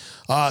like,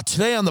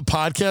 today on the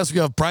podcast, we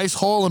have Bryce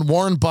Hall and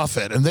Warren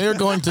Buffett, and they're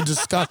going to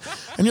discuss.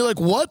 And you're like,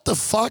 what the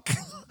fuck?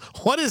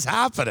 What is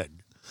happening?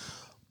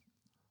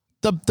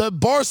 The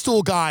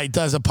Barstool guy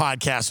does a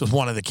podcast with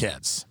one of the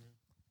kids.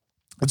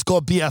 It's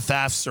called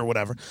BFFs or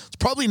whatever. It's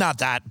probably not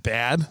that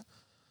bad.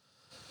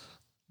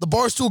 The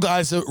Barstool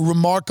guy's a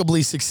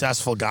remarkably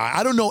successful guy.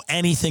 I don't know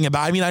anything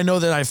about, I mean, I know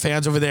that I have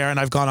fans over there and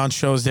I've gone on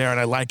shows there and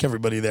I like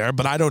everybody there,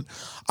 but I don't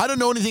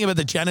know anything about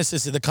the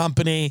genesis of the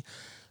company.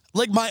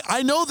 Like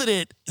I know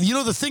that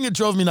the thing that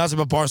drove me nuts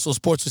about Barstool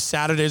Sports was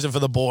Saturdays are for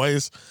the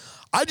boys.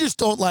 I just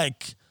don't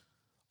like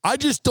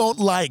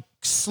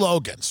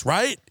slogans,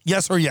 right?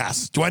 Yes or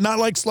yes. Do I not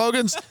like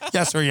slogans?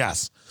 Yes or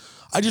yes.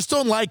 I just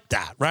don't like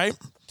that, right?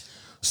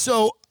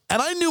 So,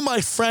 and I knew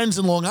my friends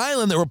in Long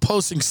Island that were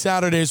posting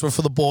Saturdays were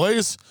for the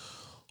boys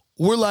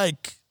were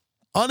like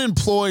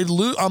unemployed.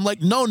 I'm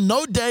like,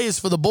 no day is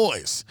for the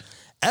boys.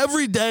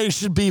 Every day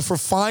should be for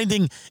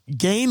finding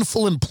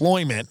gainful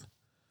employment.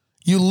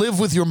 You live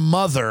with your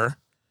mother.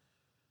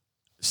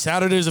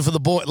 Saturdays are for the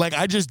boys. Like,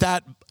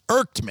 that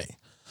irked me.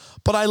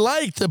 But I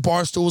liked that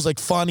Barstool was like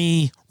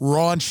funny,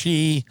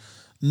 raunchy,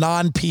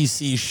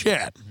 non-PC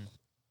shit. Mm-hmm.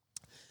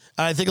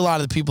 And I think a lot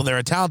of the people there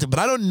are talented, but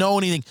I don't know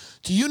anything.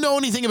 Do you know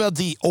anything about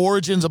the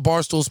origins of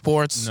Barstool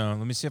Sports? No,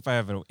 let me see if I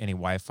have any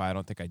Wi-Fi. I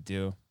don't think I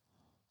do.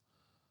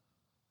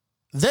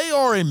 They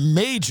are a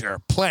major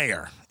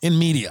player in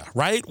media,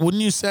 right?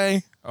 Wouldn't you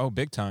say? Oh,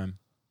 big time.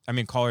 I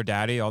mean, Call Her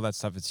Daddy, all that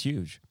stuff, it's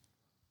huge.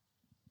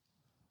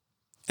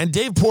 And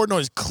Dave Portnoy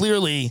is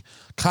clearly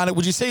kind of,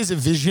 would you say he's a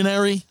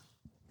visionary?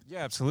 Yeah,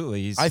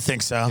 absolutely. I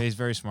think so. Yeah, he's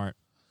very smart.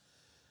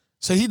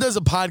 So he does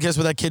a podcast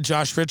with that kid,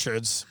 Josh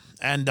Richards.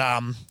 And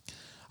I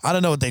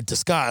don't know what they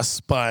discuss,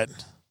 but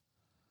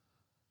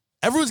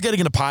everyone's getting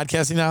into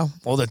podcasting now.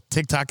 All the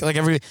TikTok, like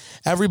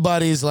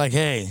everybody's like,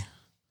 hey,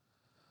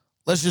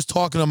 let's just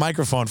talk in a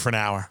microphone for an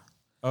hour.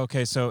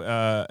 Okay, so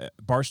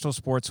Barstool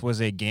Sports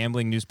was a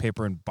gambling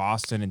newspaper in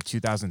Boston in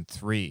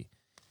 2003.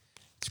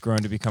 It's grown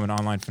to become an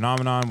online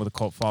phenomenon with a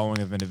cult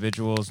following of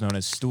individuals known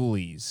as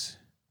stoolies.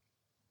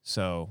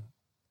 So,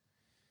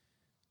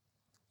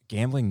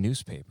 gambling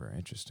newspaper,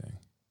 interesting.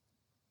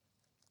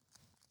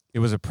 It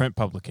was a print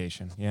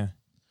publication, yeah.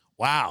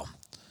 Wow.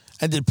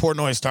 And did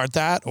Portnoy start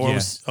that? Or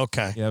Yeah.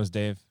 Okay. Yeah, that was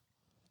Dave.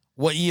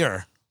 What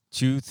year?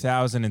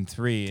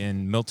 2003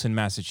 in Milton,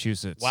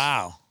 Massachusetts.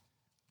 Wow.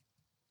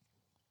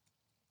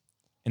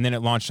 And then it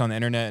launched on the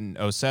internet in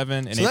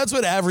 2007. And So that's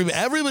what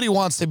everybody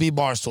wants to be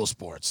Barstool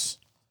Sports.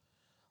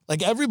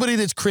 Like everybody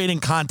that's creating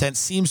content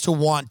seems to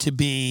want to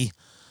be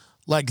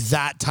like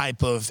that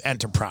type of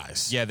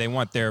enterprise. yeah, they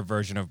want their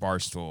version of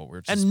Barstool.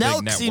 Which is And big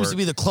Nelk network. seems to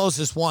be the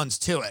closest ones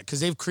to it because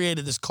they've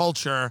created this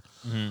culture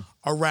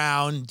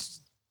around,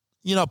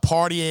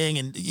 partying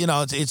and,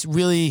 it's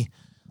really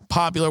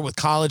popular with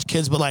college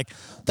kids. But like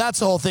that's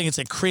the whole thing. It's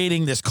like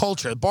creating this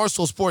culture.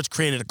 Barstool Sports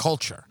created a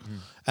culture.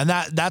 And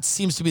that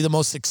seems to be the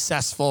most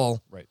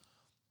successful. Right.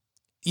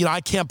 I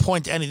can't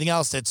point to anything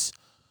else that's,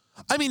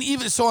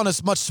 even so on a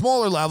much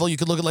smaller level, you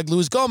could look at like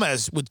Luis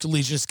Gomez with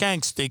Legion of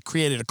Skanks. They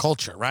created a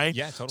culture, right?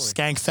 Yeah, totally.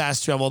 Skank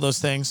Fest, you have all those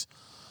things.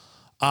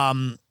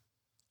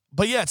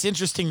 But yeah, it's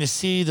interesting to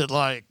see that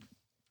like,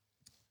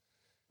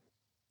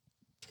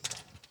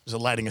 there's a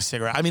lighting a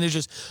cigarette. It's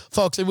just,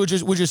 folks,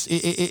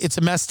 it's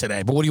a mess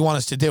today. But what do you want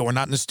us to do? We're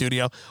not in the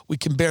studio. We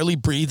can barely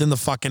breathe in the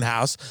fucking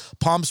house.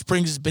 Palm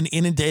Springs has been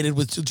inundated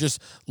with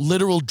just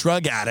literal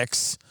drug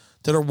addicts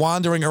that are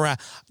wandering around.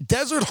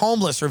 Desert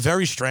homeless are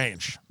very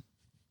strange.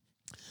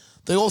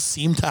 They all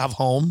seem to have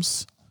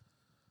homes.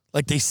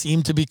 Like they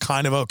seem to be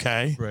kind of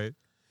okay. Right.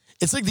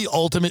 It's like the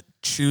ultimate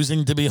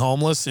choosing to be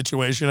homeless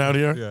situation out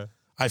here. Yeah.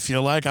 I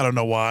feel like. I don't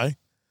know why.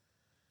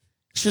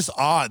 It's just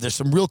odd. There's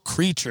some real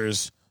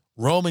creatures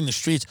roaming the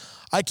streets.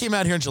 I came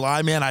out here in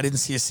July, man. I didn't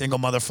see a single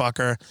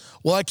motherfucker.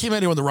 Well, I came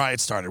out here when the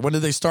riots started. When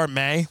did they start?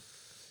 May?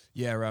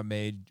 Yeah, around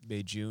May,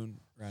 June,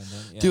 around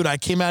then. Yeah. Dude, I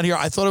came out here.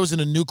 I thought I was in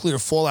a nuclear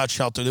fallout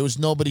shelter. There was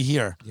nobody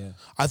here. Yeah.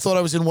 I thought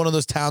I was in one of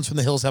those towns from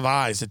The Hills Have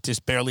Eyes that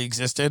just barely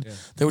existed. Yeah.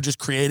 They were just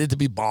created to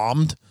be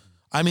bombed.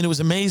 It was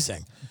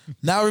amazing.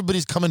 Now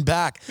everybody's coming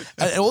back.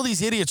 And all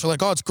these idiots are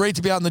like, oh, it's great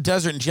to be out in the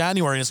desert in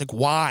January. And it's like,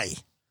 why?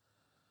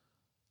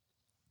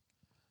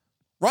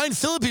 Ryan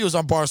Phillippe was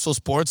on Barstool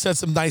Sports. Said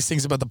some nice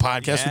things about the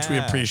podcast, which we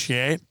Yeah.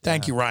 appreciate.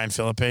 Thank you, Ryan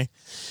Phillippe.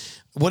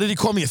 What did he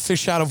call me? A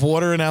fish out of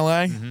water in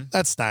L.A.?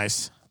 That's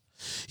nice.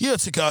 Yeah,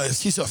 it's like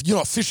he's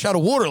a fish out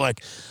of water.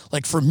 Like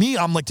for me,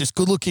 I'm like this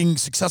good-looking,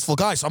 successful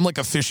guy, so I'm like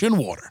a fish in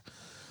water.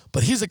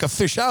 But he's like a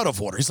fish out of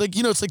water. He's like,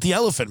 it's like the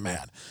Elephant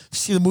Man. You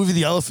see the movie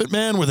The Elephant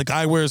Man, where the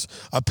guy wears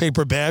a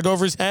paper bag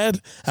over his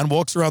head and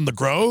walks around the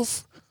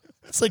Grove?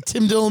 It's like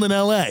Tim Dillon in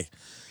L.A.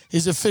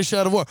 He's a fish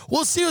out of water.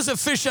 We'll see who's a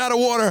fish out of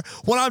water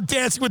when I'm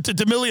dancing with the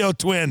D'Amelio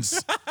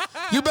twins.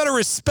 You better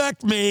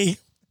respect me.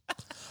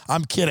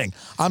 I'm kidding.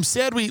 I'm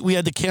sad we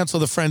had to cancel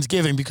the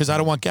Friendsgiving because I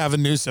don't want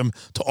Gavin Newsom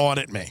to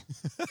audit me.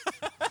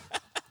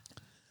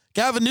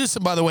 Gavin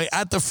Newsom, by the way,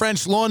 at the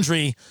French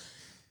Laundry,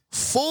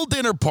 full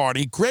dinner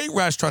party, great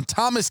restaurant.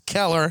 Thomas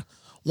Keller,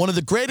 one of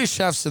the greatest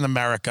chefs in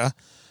America.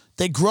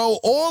 They grow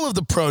all of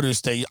the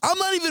produce they eat. I'm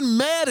not even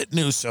mad at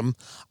Newsom.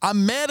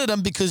 I'm mad at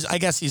him because I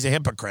guess he's a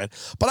hypocrite.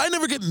 But I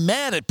never get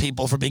mad at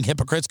people for being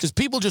hypocrites because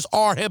people just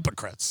are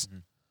hypocrites.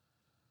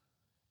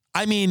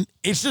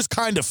 It's just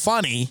kind of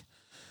funny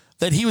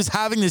that he was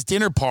having this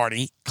dinner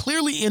party,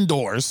 clearly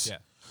indoors,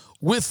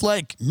 with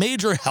like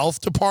major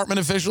health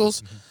department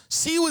officials.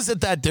 C was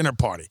at that dinner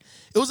party.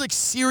 It was like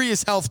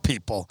serious health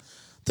people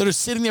that are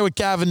sitting there with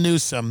Gavin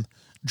Newsom,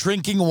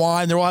 drinking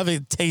wine. They're all having a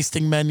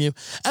tasting menu.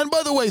 And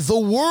by the way, the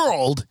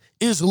world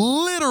is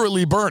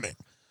literally burning.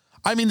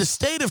 The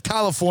state of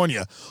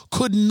California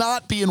could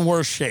not be in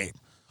worse shape.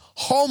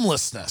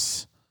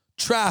 Homelessness,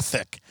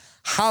 traffic,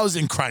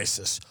 housing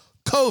crisis,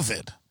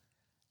 COVID,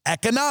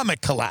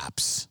 economic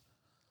collapse,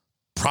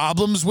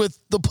 problems with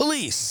the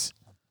police.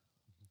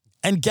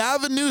 And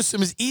Gavin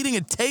Newsom is eating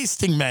a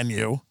tasting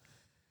menu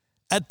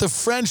at the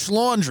French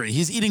Laundry.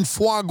 He's eating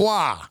foie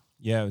gras.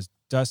 Yeah, it was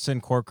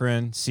Dustin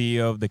Corcoran,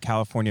 CEO of the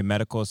California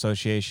Medical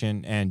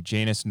Association, and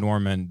Janice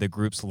Norman, the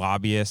group's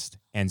lobbyist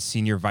and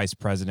senior vice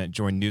president,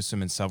 joined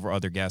Newsom and several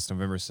other guests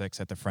November 6th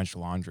at the French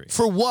Laundry.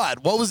 For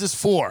what? What was this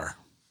for?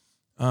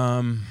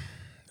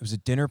 It was a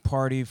dinner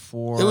party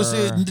for... It was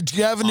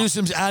Gavin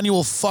Newsom's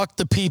annual Fuck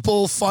the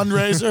People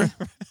fundraiser.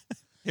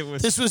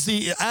 This was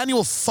the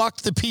annual Fuck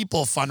the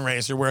People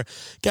fundraiser where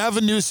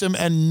Gavin Newsom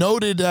and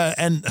noted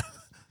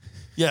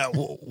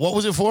what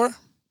was it for?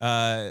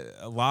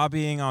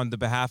 Lobbying on the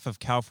behalf of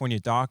California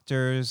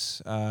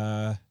doctors.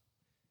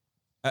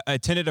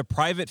 Attended a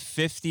private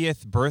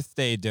 50th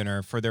birthday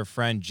dinner for their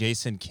friend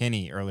Jason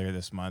Kinney earlier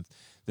this month.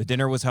 The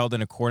dinner was held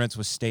in accordance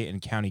with state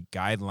and county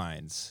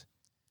guidelines.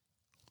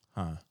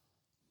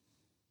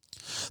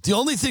 The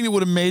only thing that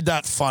would have made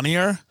that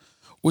funnier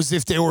was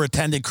if they were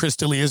attending Chris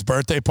D'Elia's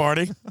birthday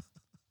party.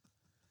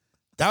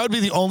 That would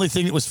be the only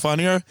thing that was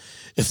funnier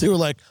if they were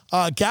like,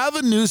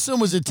 Gavin Newsom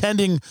was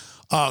attending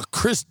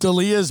Chris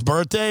D'Elia's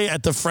birthday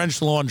at the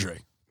French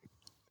Laundry.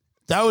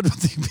 That would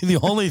be the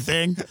only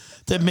thing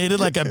that made it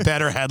like a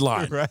better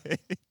headline. Right.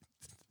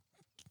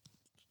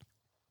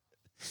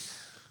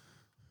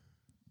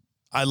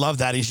 I love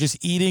that. He's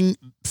just eating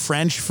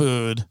French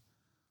food,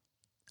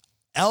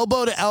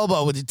 elbow to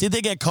elbow. Did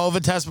they get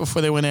COVID tests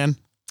before they went in?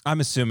 I'm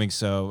assuming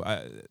so.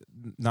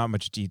 Not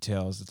much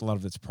details. A lot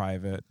of it's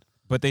private.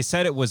 But they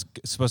said it was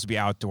supposed to be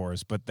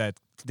outdoors, but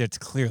that's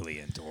clearly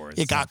indoors.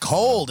 It got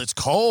cold. It's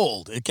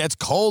cold. It gets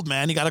cold,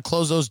 man. You got to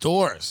close those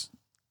doors.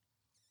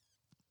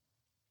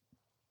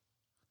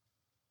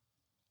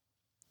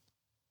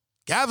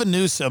 Gavin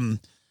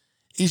Newsom,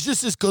 he's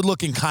just this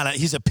good-looking kind of,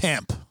 he's a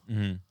pimp.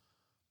 Mm-hmm.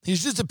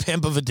 He's just a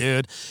pimp of a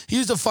dude. He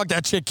used to fuck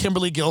that chick,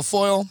 Kimberly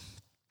Guilfoyle,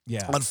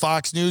 on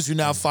Fox News, who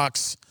now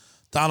fucks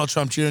Donald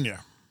Trump Jr.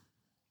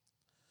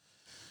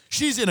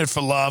 She's in it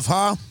for love,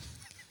 huh?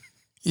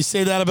 You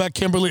say that about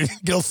Kimberly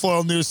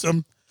Guilfoyle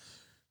Newsom?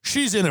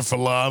 She's in it for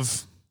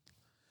love.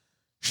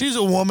 She's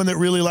a woman that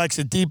really likes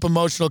a deep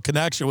emotional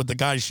connection with the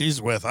guy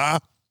she's with, huh?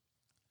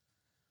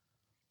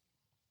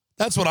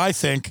 That's what I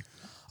think.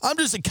 I'm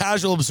just a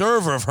casual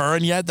observer of her,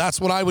 and yet that's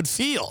what I would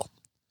feel.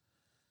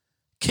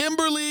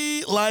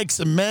 Kimberly likes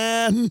a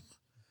man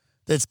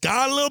that's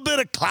got a little bit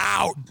of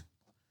clout.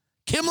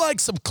 Kim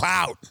likes some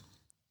clout.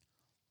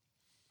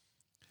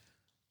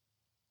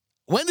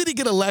 When did he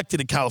get elected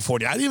in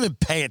California? I didn't even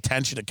pay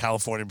attention to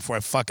California before I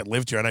fucking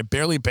lived here, and I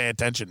barely pay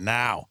attention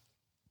now.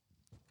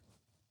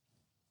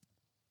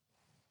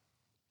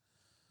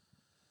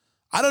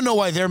 I don't know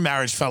why their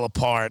marriage fell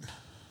apart.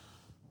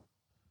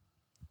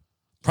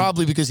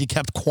 Probably because he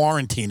kept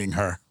quarantining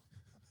her.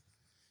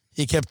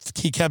 He kept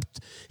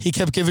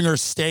giving her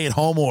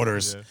stay-at-home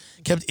orders. Yeah.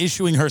 Kept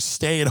issuing her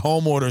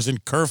stay-at-home orders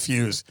and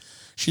curfews.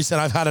 She said,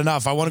 I've had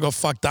enough. I want to go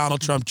fuck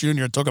Donald Trump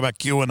Jr. and talk about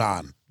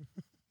QAnon.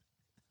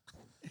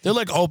 They're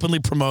like openly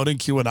promoting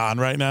QAnon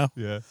right now.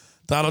 Yeah.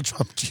 Donald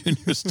Trump Jr.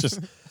 is just,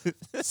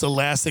 it's the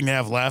last thing they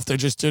have left. They're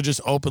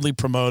just openly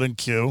promoting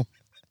Q.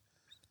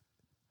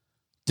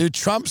 Dude,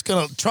 Trump, if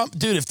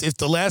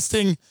the last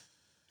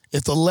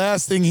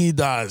thing he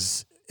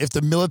does, if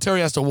the military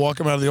has to walk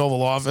him out of the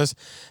Oval Office,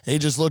 and he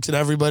just looks at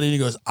everybody and he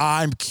goes,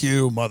 I'm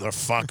Q,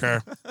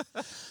 motherfucker.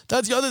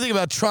 That's the other thing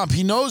about Trump.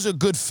 He knows a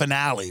good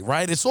finale,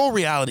 right? It's all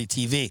reality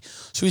TV.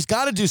 So he's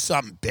got to do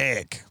something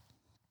big.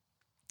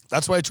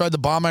 That's why he tried to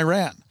bomb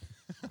Iran.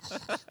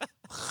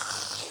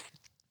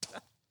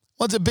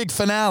 What's a big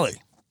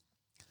finale?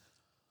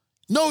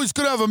 No, he's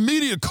going to have a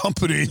media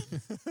company.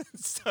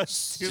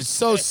 It's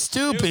so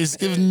stupid. He's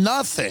giving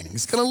nothing.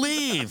 He's going to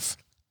leave.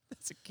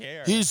 Doesn't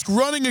care. He's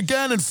running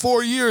again in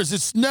 4 years.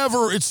 It's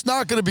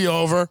not going to be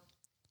over.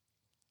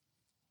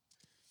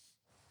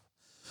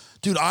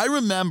 Dude, I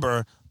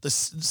remember the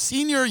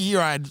senior year,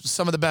 I had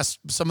some of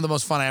the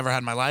most fun I ever had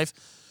in my life.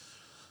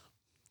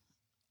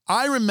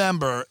 I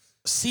remember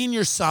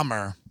senior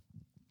summer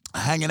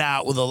hanging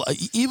out with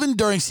even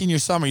during senior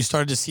summer, you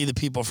started to see the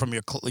people from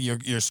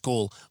your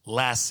school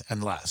less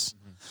and less.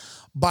 Mm-hmm.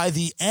 By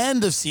the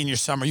end of senior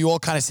summer, you all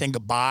kind of saying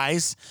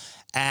goodbyes,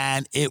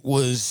 and it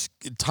was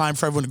time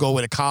for everyone to go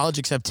away to college,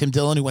 except Tim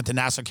Dillon, who went to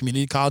Nassau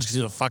Community College because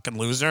he's a fucking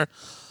loser.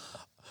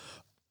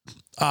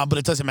 But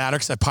it doesn't matter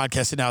because I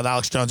podcasted now with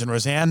Alex Jones and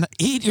Roseanne.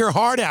 Eat your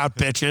heart out,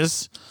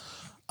 bitches.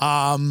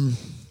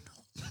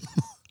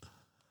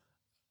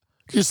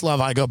 Just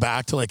love, I go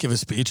back to give a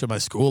speech at my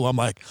school. I'm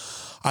like,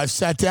 I've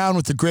sat down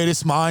with the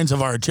greatest minds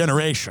of our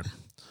generation.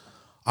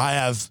 I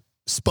have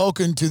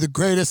spoken to the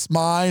greatest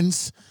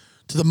minds,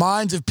 to the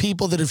minds of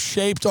people that have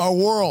shaped our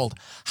world.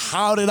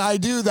 How did I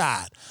do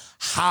that?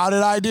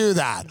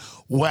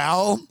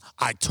 Well,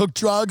 I took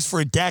drugs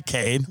for a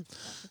decade,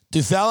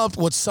 developed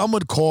what some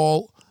would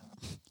call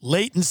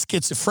latent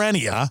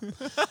schizophrenia,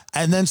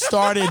 and then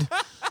started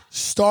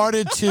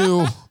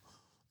to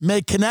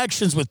make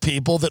connections with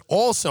people that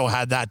also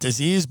had that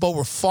disease, but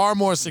were far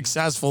more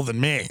successful than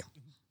me.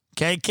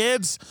 Okay,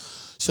 kids?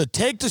 So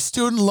take the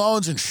student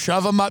loans and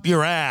shove them up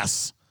your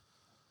ass.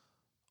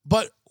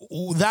 But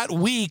that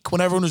week,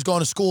 when everyone was going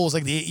to school,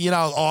 it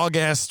was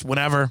August,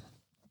 whenever,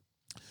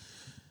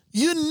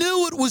 you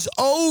knew it was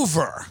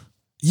over.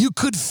 You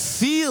could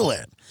feel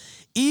it.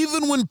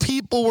 Even when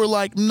people were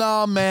like,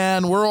 nah,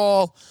 man, we're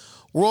all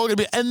going to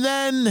be. And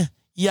then,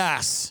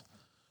 yes.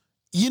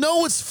 You know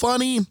what's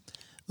funny?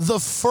 The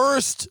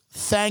first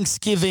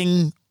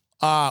Thanksgiving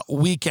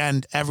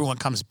weekend, everyone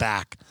comes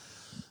back.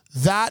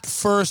 That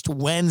first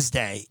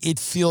Wednesday, it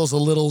feels a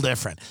little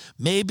different.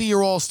 Maybe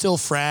you're all still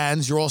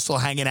friends. You're all still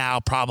hanging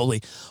out,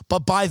 probably. But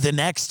by the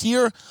next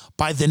year,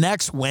 by the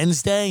next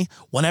Wednesday,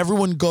 when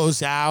everyone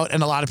goes out,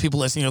 and a lot of people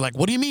listening are like,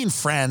 what do you mean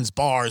friends,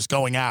 bars,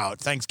 going out,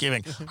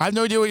 Thanksgiving? I have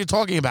no idea what you're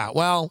talking about.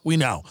 Well, we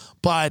know.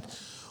 But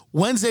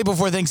Wednesday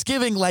before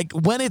Thanksgiving,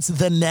 when it's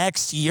the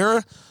next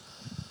year,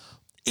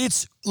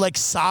 it's like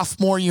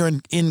sophomore year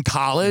in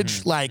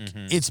college.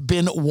 It's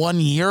been 1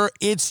 year.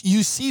 You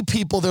see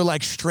people, they're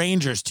like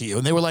strangers to you,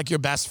 and they were like your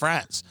best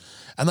friends.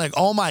 And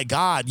oh my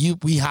God,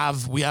 we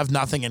have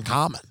nothing in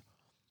common.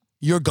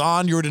 You're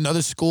gone. You're at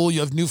another school.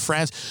 You have new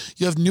friends.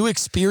 You have new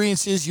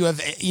experiences. You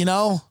have,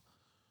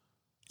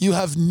 you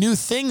have new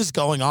things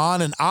going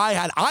on. And I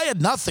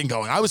had nothing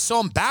going. I was so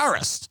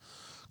embarrassed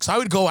because I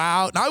would go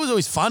out and I was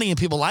always funny and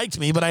people liked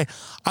me, but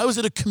I was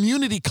at a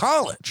community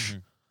college. Mm-hmm.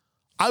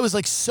 I was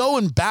like so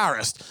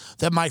embarrassed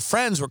that my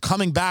friends were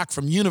coming back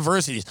from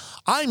universities.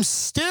 I'm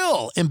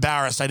still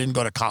embarrassed I didn't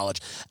go to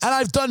college. And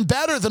I've done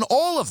better than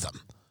all of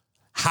them.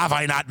 Have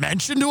I not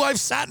mentioned who I've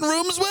sat in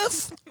rooms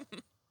with?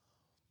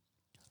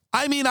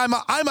 I mean, I'm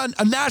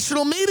a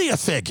national media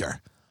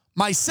figure.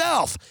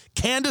 Myself,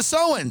 Candace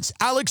Owens,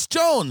 Alex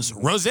Jones,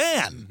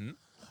 Roseanne.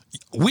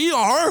 Mm-hmm. We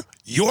are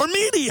your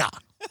media.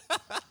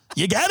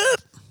 You get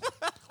it?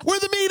 We're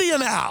the media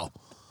now.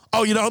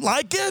 Oh, you don't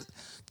like it?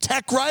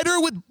 Tech writer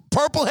with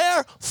purple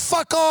hair?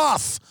 Fuck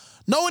off.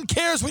 No one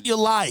cares what you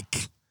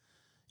like.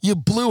 You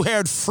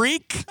blue-haired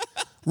freak.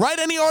 Write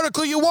any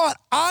article you want.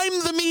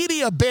 I'm the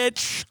media,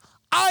 bitch.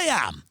 I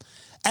am.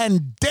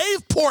 And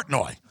Dave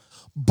Portnoy,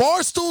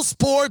 Barstool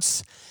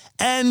Sports,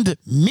 and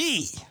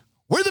me.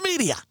 We're the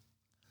media.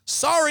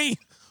 Sorry,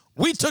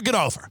 we took it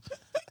over.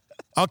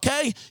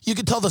 Okay? You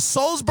can tell the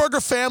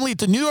Sulzberger family at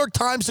the New York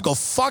Times to go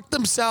fuck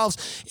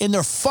themselves in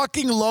their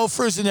fucking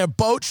loafers and their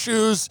boat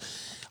shoes.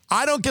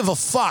 I don't give a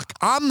fuck.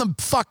 I'm the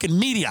fucking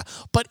media.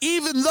 But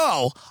even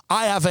though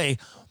I have a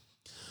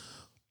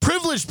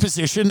privileged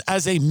position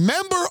as a proud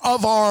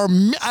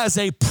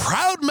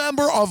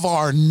member of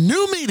our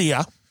new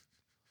media,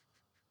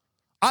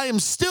 I am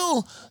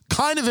still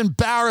kind of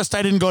embarrassed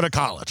I didn't go to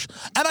college.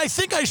 And I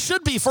think I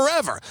should be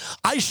forever.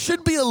 I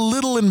should be a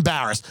little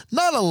embarrassed.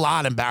 Not a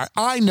lot embarrassed.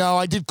 I know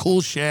I did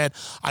cool shit.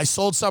 I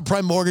sold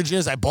subprime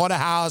mortgages. I bought a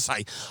house.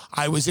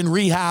 I was in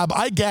rehab.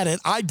 I get it.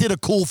 I did a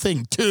cool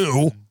thing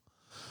too.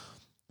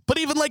 But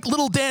even like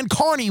little Dan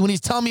Carney, when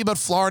he's telling me about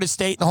Florida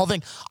State and the whole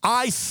thing,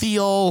 I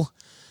feel,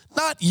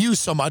 not you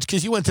so much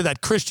because you went to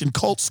that Christian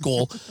cult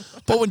school,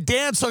 but when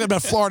Dan's talking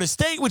about Florida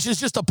State, which is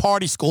just a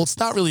party school, it's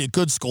not really a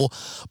good school,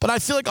 but I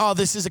feel like, oh,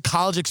 this is a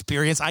college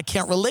experience. I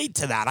can't relate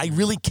to that. I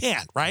really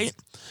can't, right?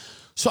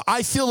 So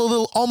I feel a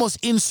little almost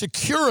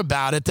insecure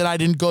about it that I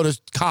didn't go to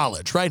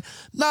college, right?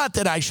 Not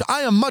that I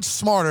am much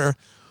smarter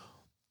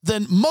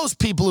than most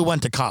people who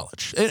went to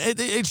college. I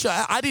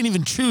didn't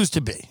even choose to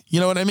be. You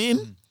know what I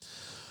mean?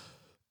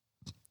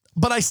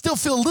 But I still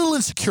feel a little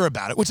insecure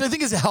about it, which I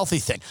think is a healthy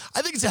thing.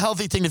 I think it's a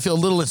healthy thing to feel a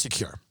little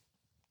insecure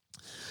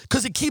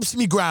because it keeps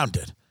me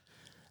grounded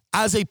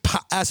as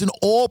an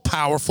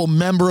all-powerful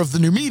member of the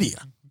new media.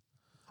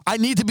 I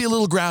need to be a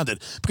little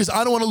grounded because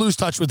I don't want to lose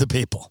touch with the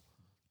people.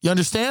 You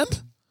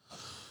understand?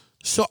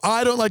 So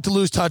I don't like to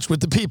lose touch with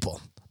the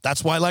people.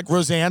 That's why, like,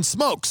 Roseanne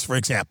smokes, for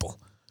example.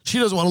 She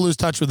doesn't want to lose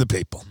touch with the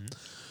people.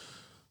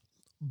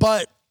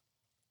 But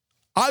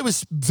I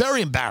was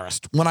very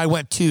embarrassed when I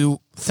went to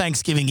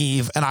Thanksgiving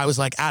Eve and I was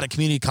like at a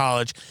community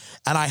college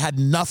and I had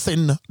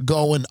nothing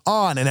going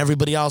on and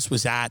everybody else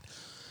was at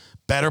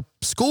better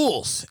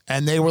schools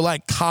and they were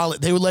like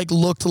college, they would like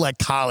look to like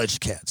college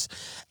kids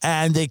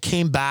and they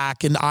came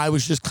back and I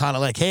was just kind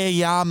of like, hey,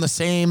 yeah, I'm the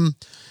same,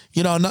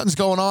 nothing's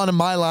going on in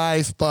my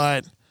life,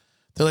 but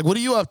they're like, what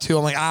are you up to?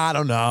 I'm like, I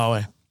don't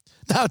know.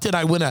 Now, did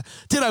I win a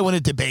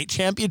debate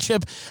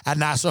championship at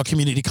Nassau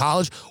Community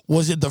College?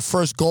 Was it the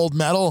first gold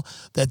medal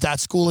that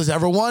school has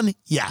ever won?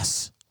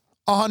 Yes,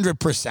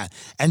 100%.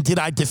 And did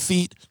I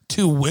defeat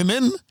 2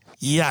 women?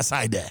 Yes,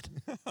 I did.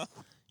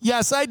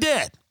 Yes, I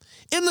did.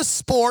 In the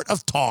sport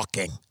of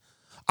talking,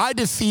 I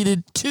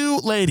defeated 2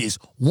 ladies,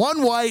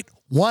 1 white,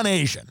 1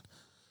 Asian.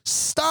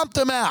 Stomped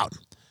them out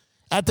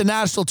at the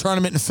national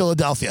tournament in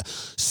Philadelphia.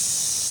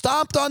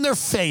 Stomped on their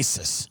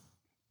faces.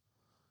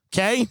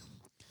 Okay?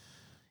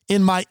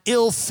 In my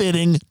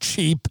ill-fitting,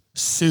 cheap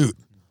suit.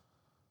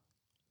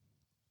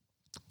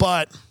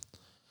 But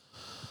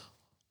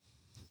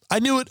I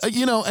knew it,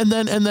 and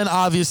then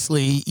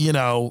obviously, you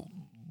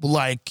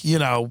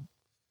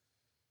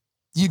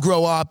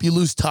grow up, you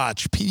lose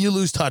touch. You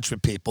lose touch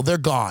with people. They're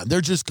gone.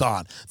 They're just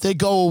gone. They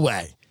go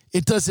away.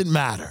 It doesn't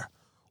matter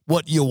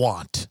what you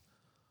want.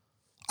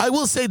 I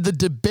will say the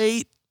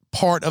debate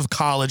part of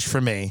college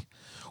for me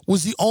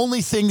was the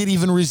only thing that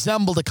even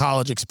resembled a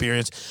college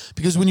experience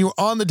because when you were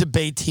on the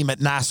debate team at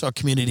Nassau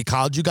Community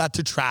College, you got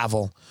to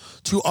travel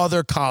to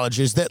other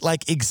colleges that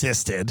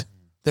existed,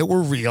 that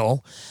were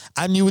real,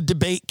 and you would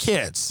debate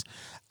kids.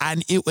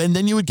 And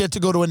then you would get to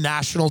go to a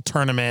national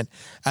tournament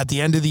at the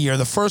end of the year.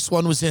 The first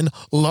one was in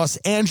Los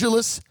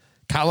Angeles,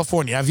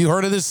 California. Have you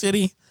heard of this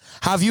city?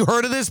 Have you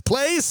heard of this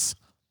place?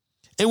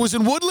 It was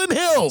in Woodland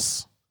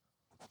Hills.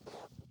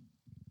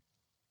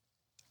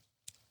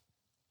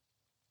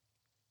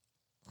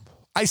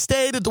 I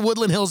stayed at the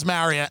Woodland Hills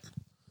Marriott.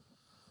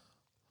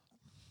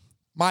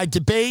 My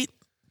debate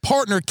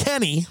partner,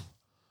 Kenny,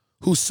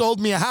 who sold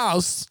me a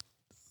house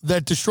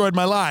that destroyed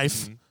my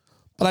life,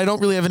 but I don't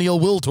really have any ill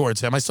will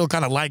towards him. I still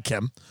kind of like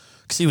him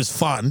because he was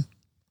fun.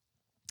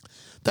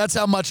 That's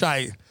how much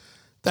of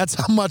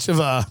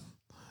a,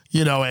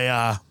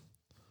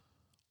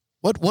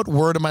 what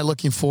word am I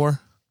looking for?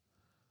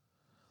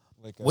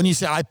 When you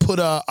say I put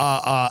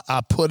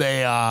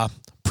a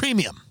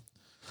premium.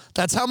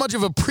 That's how much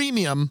of a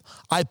premium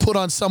I put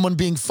on someone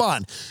being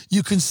fun.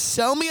 You can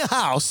sell me a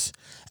house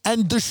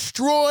and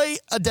destroy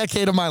a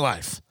decade of my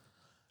life.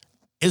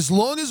 As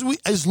long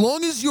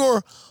as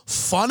you're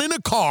fun in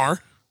a car,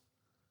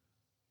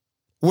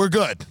 we're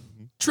good.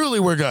 Truly,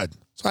 we're good.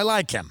 So I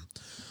like him.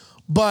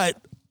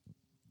 But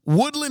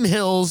Woodland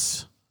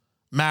Hills,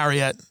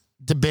 Marriott,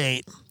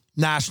 debate,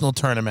 national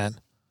tournament,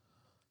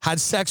 had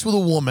sex with a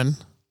woman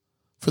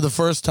for the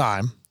first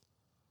time,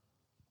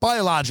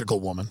 biological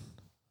woman,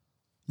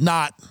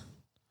 not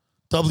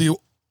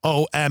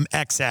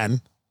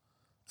WOMXN,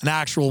 an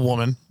actual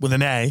woman with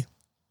an A.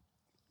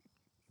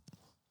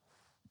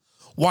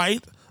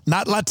 White,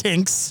 not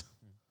Latinx.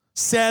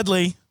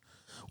 Sadly,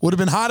 would have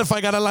been hot if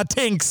I got a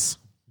Latinx.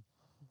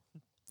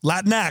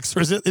 Latinx,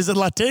 or is it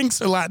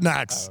Latinx or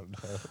Latinx? I don't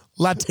know.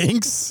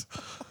 Latinx?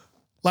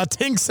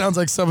 Latinx sounds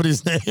like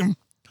somebody's name.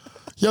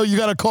 Yo, you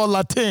got to call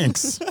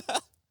Latinx.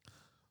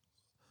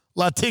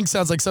 Latinx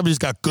sounds like somebody's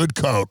got good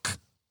coke.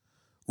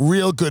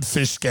 Real good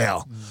fish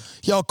scale.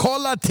 Yo, call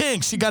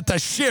Latinx. She got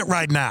that shit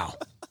right now.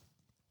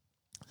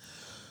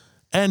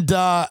 And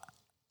I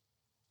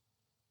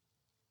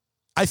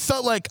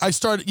felt like I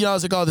started, I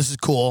was like, oh, this is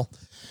cool.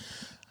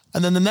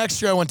 And then the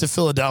next year I went to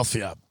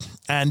Philadelphia.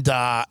 And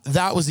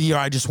that was the year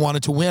I just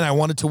wanted to win. I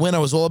wanted to win. I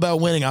was all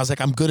about winning. I was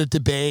like, I'm good at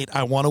debate.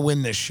 I want to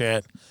win this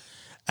shit.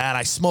 And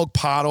I smoked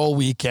pot all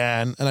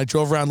weekend. And I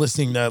drove around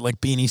listening to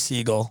like Beanie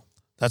Siegel,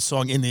 that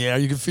song In the Air.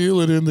 You can feel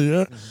it in the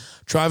air. Mm-hmm.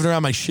 Driving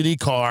around my shitty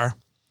car.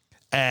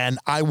 And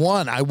I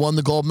won. I won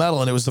the gold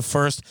medal. And it was the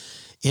first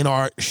in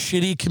our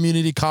shitty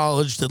community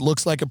college that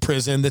looks like a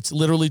prison, that's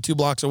literally 2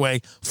 blocks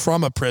away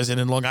from a prison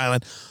in Long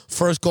Island.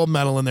 First gold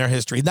medal in their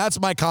history. That's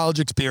my college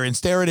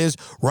experience. There it is,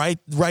 right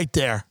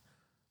there.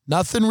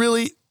 Nothing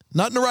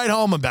to write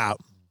home about.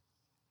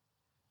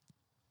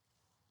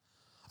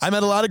 I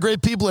met a lot of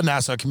great people at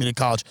Nassau Community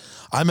College.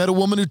 I met a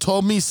woman who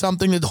told me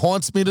something that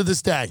haunts me to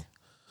this day.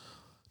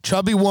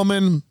 Chubby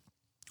woman,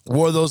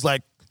 wore those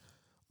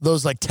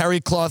terry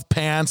cloth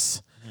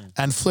pants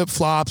and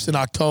flip-flops in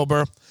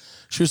October.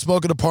 She was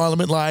smoking a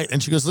Parliament Light,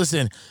 and she goes,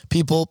 listen,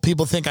 people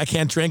think I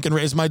can't drink and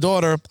raise my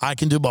daughter. I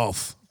can do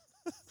both.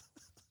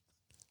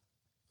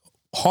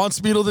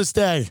 Haunts me to this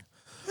day.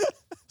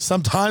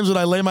 Sometimes when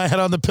I lay my head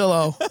on the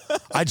pillow,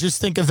 I just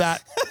think of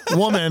that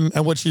woman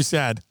and what she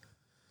said.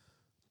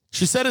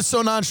 She said it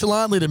so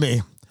nonchalantly to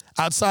me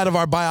outside of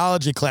our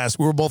biology class.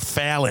 We were both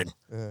failing.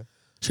 Uh-huh.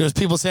 She goes,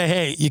 people say,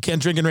 hey, you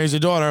can't drink and raise your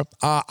daughter.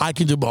 I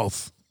can do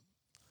both.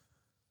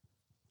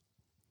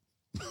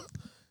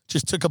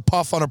 Just took a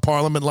puff on her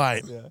Parliament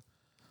Light. Yeah.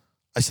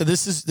 I said,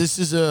 this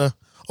is a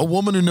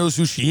woman who knows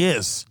who she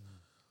is.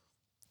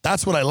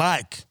 That's what I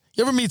like.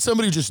 You ever meet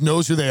somebody who just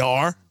knows who they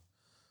are?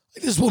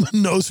 Like, this woman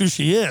knows who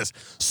she is.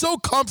 So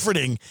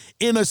comforting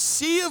in a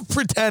sea of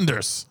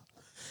pretenders.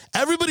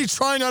 Everybody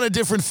trying on a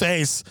different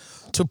face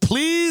to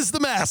please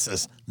the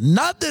masses.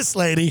 Not this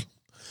lady.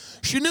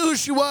 She knew who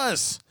she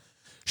was.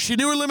 She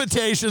knew her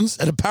limitations,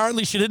 and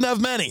apparently she didn't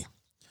have many.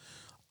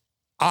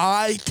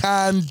 I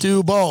can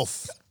do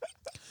both.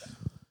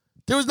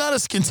 There was not a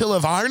scintilla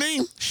of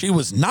irony. She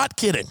was not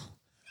kidding.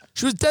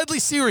 She was deadly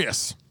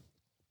serious.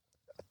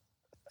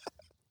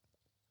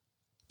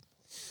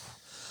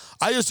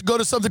 I used to go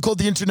to something called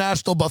the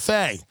International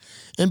Buffet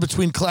in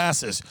between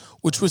classes,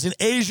 which was an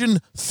Asian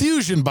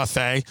fusion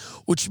buffet,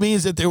 which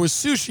means that there was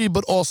sushi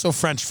but also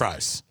French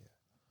fries.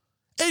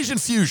 Asian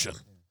fusion.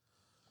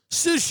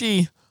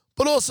 Sushi,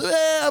 but also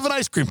have an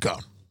ice cream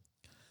cone.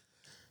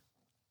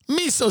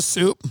 Miso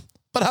soup,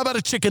 but how about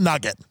a chicken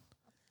nugget?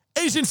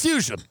 Asian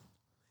fusion.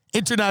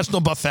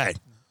 International Buffet.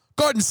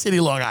 Garden City,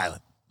 Long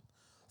Island.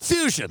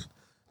 Fusion.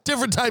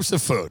 Different types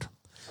of food.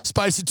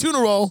 Spicy tuna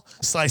roll,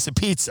 slice of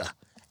pizza.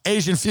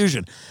 Asian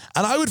fusion.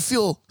 And I would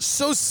feel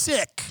so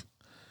sick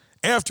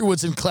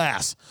afterwards in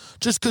class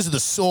just because of the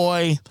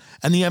soy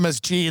and the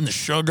MSG and the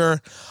sugar.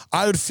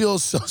 I would feel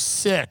so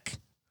sick.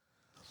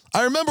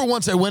 I remember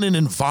once I went in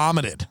and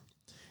vomited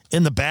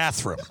in the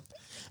bathroom.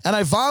 And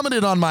I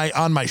vomited on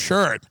my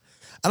shirt.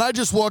 And I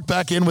just walked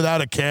back in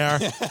without a care.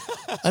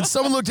 And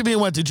someone looked at me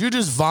and went, did you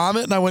just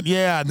vomit? And I went,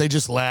 yeah. And they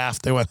just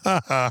laughed. They went,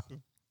 ha ha.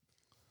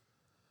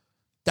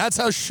 That's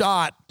how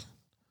shot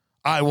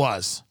I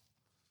was.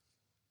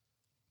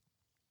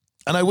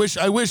 And I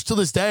wish to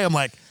this day, I'm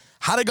like,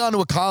 had I gone to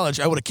a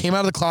college, I would have came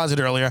out of the closet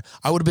earlier.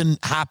 I would have been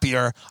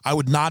happier. I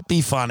would not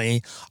be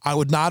funny. I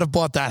would not have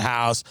bought that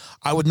house.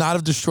 I would not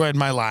have destroyed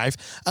my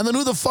life. And then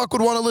who the fuck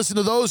would want to listen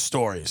to those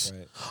stories?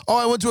 Right. Oh,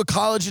 I went to a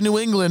college in New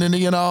England and,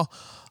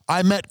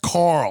 I met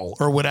Carl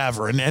or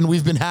whatever. And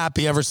we've been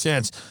happy ever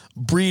since.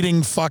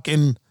 Breeding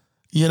fucking,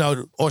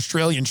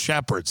 Australian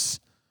Shepherds.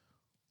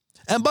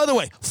 And by the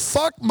way,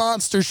 fuck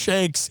Monster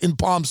Shakes in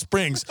Palm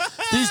Springs.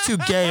 These two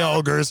gay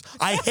ogres.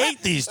 I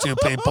hate these two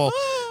people.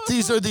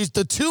 These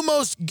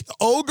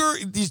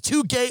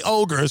two gay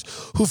ogres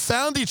who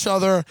found each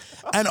other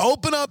and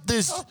open up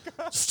this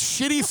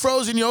shitty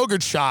frozen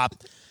yogurt shop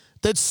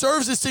that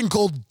serves this thing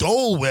called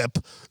Dole Whip.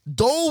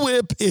 Dole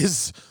Whip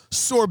is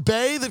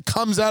sorbet that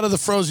comes out of the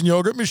frozen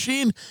yogurt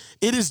machine.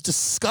 It is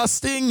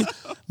disgusting.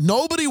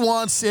 Nobody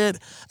wants it.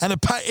 And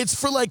it's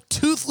for like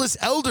toothless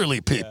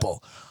elderly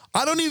people. Yeah.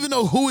 I don't even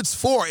know who it's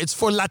for. It's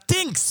for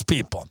Latinx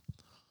people.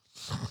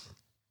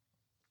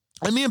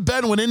 And me and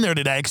Ben went in there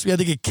today because we had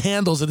to get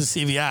candles at the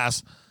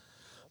CVS.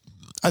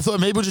 I thought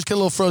maybe we'll just get a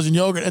little frozen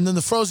yogurt. And then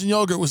the frozen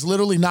yogurt was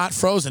literally not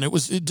frozen.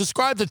 It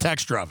described the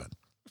texture of it.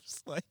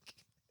 It's like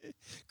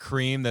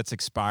cream that's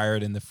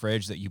expired in the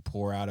fridge that you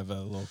pour out of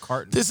a little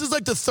carton. This is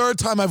like the third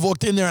time I've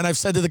walked in there and I've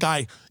said to the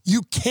guy,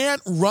 you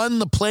can't run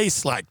the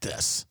place like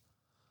this.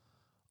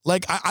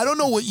 Like, I don't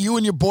know what you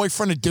and your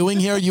boyfriend are doing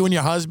here, you and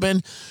your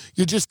husband.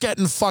 You're just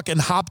getting fucking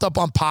hopped up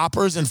on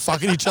poppers and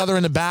fucking each other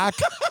in the back.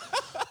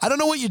 I don't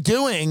know what you're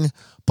doing,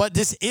 but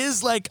this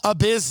is like a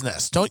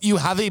business. Don't you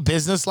have a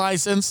business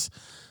license?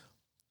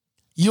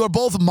 You are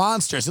both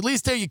monsters. At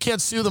least there you can't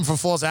sue them for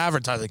false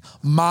advertising.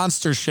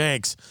 Monster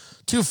Shakes.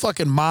 Two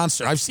fucking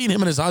monsters. I've seen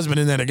him and his husband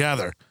in there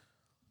together.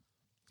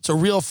 It's a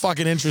real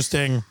fucking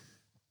interesting.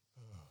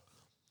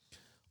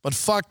 But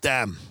fuck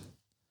them.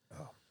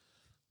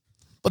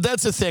 But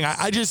that's the thing.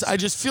 I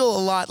just feel a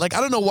lot like,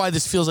 I don't know why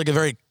this feels like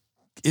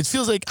it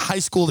feels like high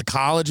school to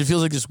college. It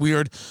feels like this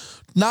weird,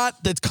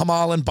 not that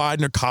Kamala and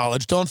Biden are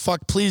college.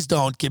 Please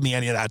don't give me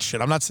any of that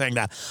shit. I'm not saying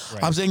that.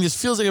 Right. I'm saying this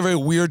feels like a very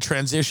weird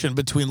transition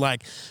between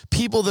like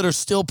people that are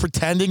still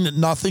pretending that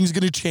nothing's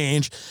going to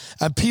change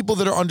and people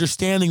that are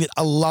understanding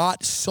that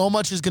so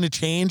much is going to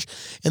change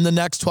in the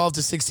next 12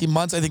 to 16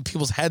 months. I think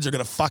people's heads are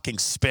going to fucking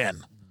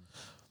spin.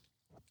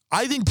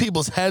 I think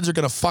people's heads are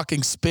going to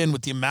fucking spin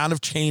with the amount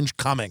of change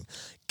coming.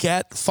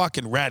 Get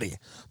fucking ready.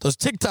 Those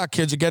TikTok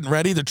kids are getting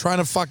ready. They're trying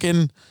to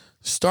fucking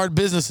start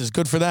businesses.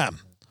 Good for them.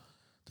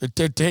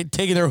 They're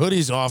taking their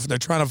hoodies off and they're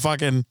trying to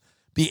fucking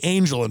be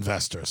angel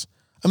investors.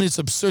 I mean, it's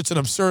absurd. It's an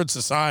absurd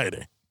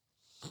society.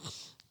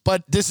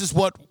 But this is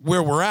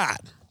where we're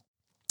at.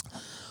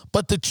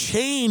 But the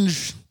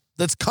change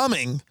that's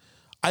coming,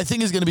 I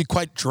think, is going to be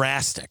quite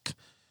drastic.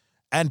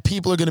 And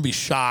people are going to be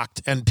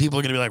shocked. And people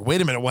are going to be like,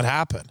 wait a minute, what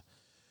happened?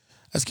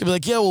 It's going to be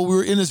like, yeah, well, we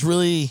were in this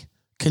really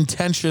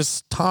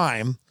contentious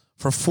time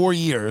for 4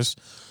 years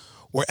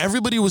where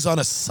everybody was on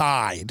a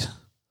side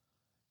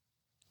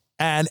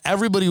and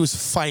everybody was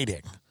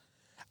fighting.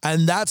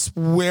 And that's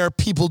where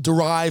people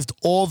derived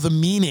all the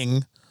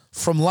meaning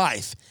from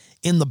life,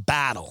 in the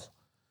battle.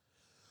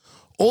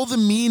 All the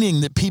meaning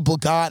that people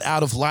got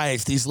out of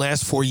life these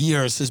last 4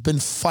 years has been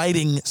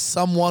fighting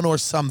someone or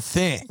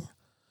something,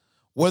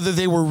 whether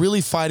they were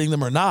really fighting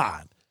them or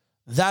not.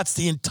 That's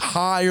the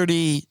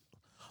entirety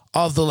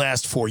of the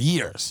last 4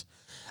 years.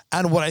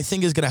 And what I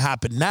think is going to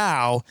happen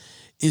now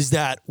is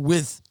that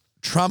with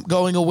Trump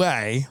going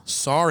away,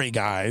 sorry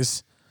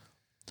guys,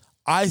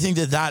 I think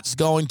that's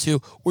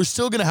we're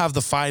still going to have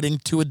the fighting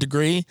to a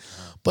degree,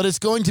 but it's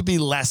going to be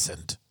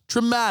lessened,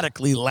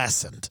 dramatically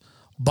lessened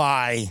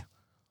by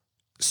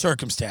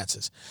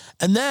circumstances.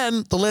 And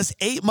then the last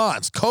 8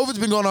 months, COVID's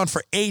been going on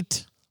for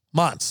 8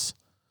 months.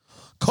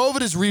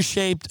 COVID has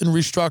reshaped and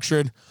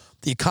restructured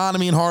the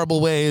economy in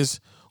horrible ways.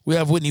 We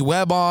have Whitney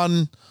Webb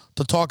on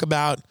to talk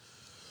about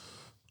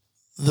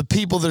the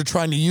people that are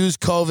trying to use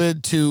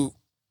COVID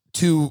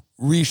to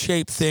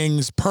reshape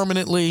things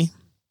permanently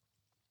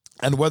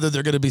and whether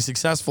they're going to be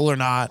successful or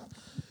not.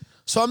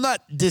 So I'm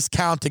not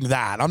discounting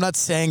that. I'm not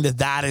saying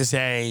that is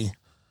a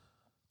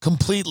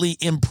completely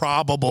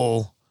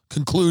improbable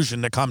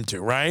conclusion to come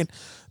to, right?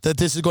 That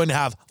this is going to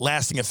have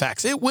lasting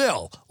effects. It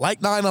will,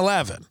 like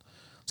 9/11.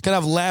 It's going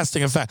to have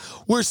lasting effect.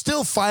 We're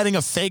still fighting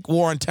a fake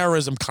war on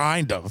terrorism,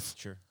 kind of.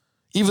 Sure.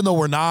 Even though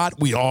we're not,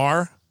 we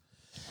are.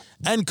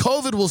 And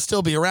COVID will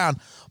still be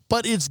around,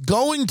 but it's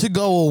going to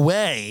go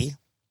away.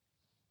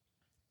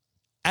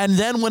 And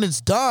then when it's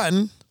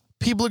done,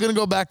 people are going to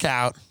go back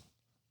out.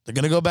 They're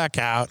going to go back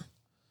out.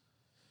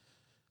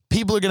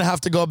 People are going to have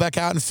to go back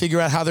out and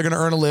figure out how they're going to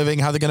earn a living,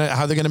 how they're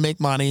going to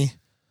make money.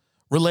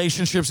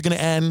 Relationships are going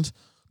to end.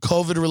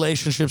 COVID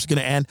relationships are going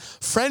to end.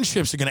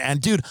 Friendships are going to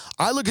end. Dude,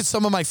 I look at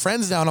some of my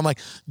friends now and I'm like,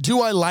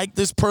 do I like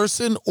this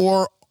person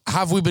or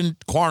have we been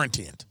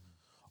quarantined?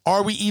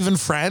 Are we even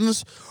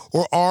friends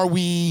or are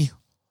we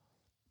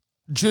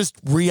just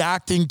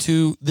reacting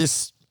to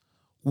this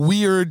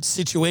weird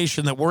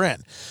situation that we're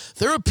in?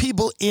 There are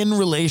people in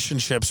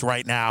relationships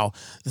right now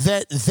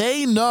that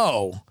they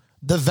know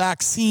the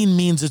vaccine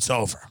means it's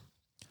over.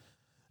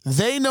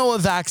 They know a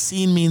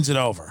vaccine means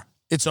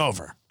it's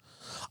over.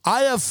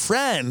 I have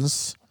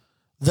friends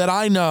that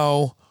I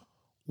know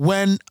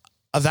when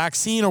a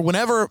vaccine or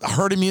whenever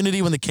herd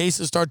immunity, when the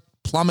cases start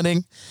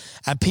plummeting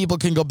and people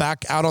can go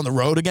back out on the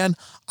road again,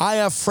 I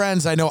have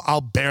friends I know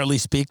I'll barely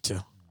speak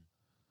to.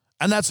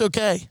 And that's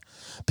okay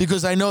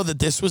because I know that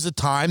this was a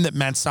time that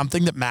meant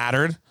something that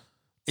mattered.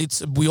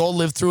 We all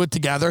lived through it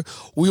together.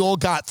 We all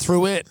got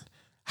through it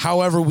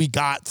however we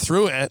got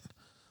through it.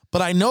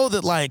 But I know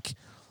that like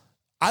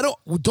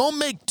don't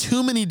make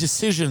too many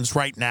decisions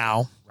right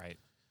now. Right.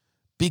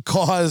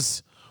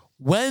 Because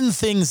when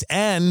things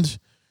end,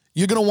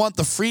 you're going to want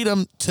the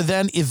freedom to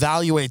then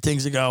evaluate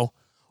things and go,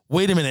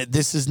 wait a minute,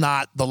 this is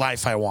not the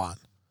life I want.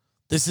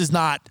 These are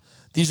not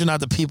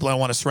the people I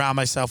want to surround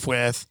myself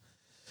with.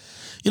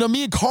 You know,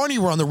 me and Carney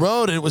were on the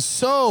road, and it was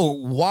so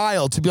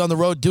wild to be on the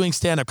road doing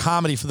stand-up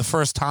comedy for the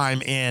first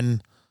time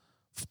in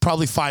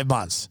probably 5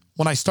 months.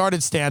 When I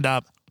started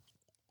stand-up,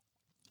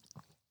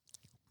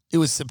 it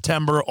was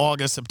September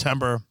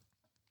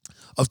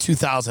of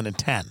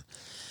 2010.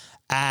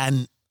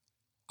 And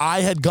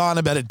I had gone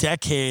about a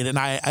decade and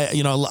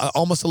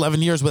almost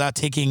 11 years without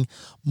taking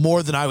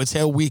more than I would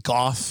say a week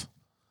off,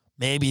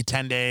 maybe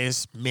 10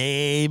 days,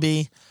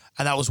 maybe.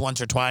 And that was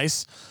once or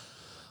twice.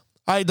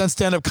 I had done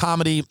stand-up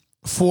comedy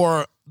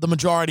for the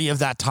majority of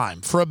that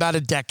time, for about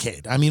a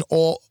decade. I mean,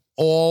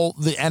 all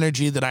the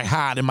energy that I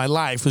had in my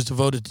life was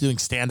devoted to doing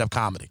stand-up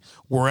comedy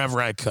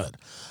wherever I could.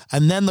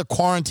 And then the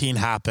quarantine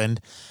happened,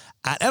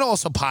 and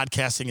also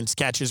podcasting and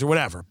sketches or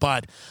whatever.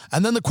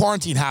 And then the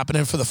quarantine happened,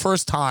 and for the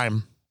first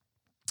time,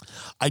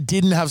 I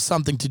didn't have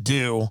something to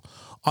do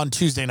on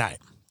Tuesday night.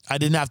 I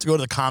didn't have to go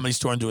to the Comedy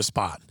Store and do a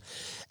spot.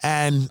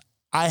 And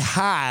I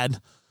had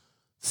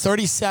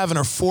 37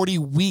 or 40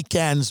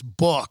 weekends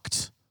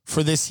booked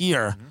for this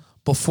year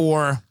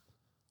before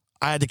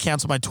I had to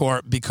cancel my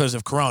tour because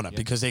of Corona,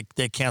 because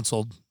they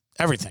canceled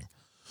everything.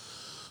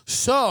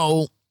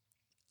 So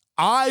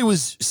I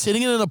was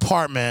sitting in an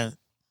apartment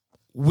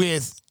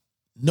with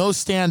no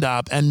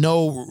stand-up and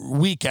no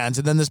weekends,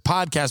 and then this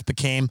podcast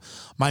became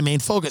my main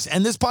focus.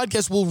 And this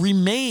podcast will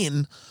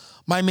remain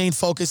my main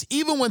focus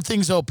even when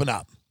things open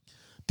up,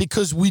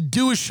 because we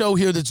do a show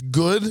here that's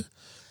good,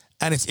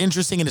 and it's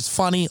interesting, and it's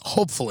funny,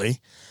 hopefully,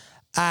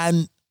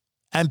 and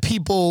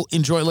people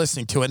enjoy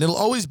listening to it. And it'll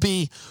always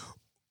be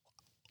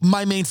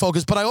my main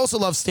focus, but I also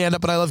love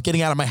stand-up, and I love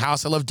getting out of my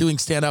house. I love doing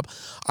stand-up.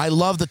 I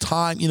love the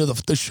time,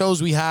 the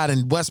shows we had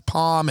in West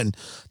Palm and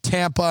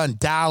Tampa and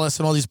Dallas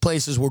and all these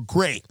places were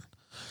great.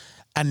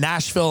 And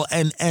Nashville,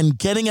 and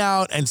getting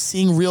out and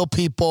seeing real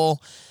people.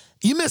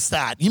 You miss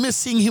that. You miss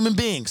seeing human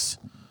beings.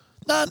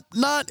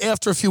 Not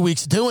after a few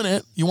weeks doing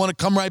it. You want to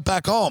come right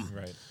back home.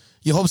 Right.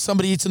 You hope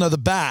somebody eats another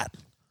bat.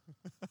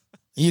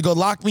 And you go,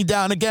 lock me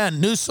down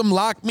again. Newsom,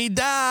 lock me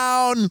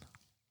down.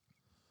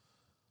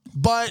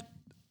 But,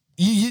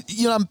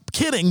 I'm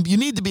kidding. You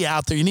need to be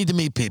out there. You need to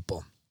meet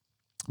people.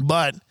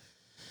 But,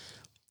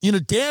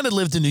 Dan had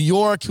lived in New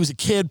York. He was a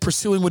kid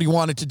pursuing what he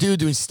wanted to do,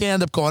 doing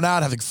stand-up, going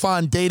out, having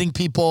fun, dating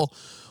people,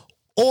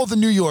 all the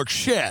New York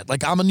shit.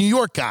 Like, I'm a New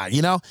York guy,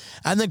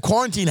 And then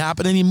quarantine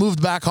happened, and he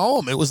moved back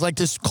home. It was like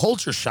this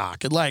culture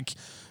shock. And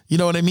you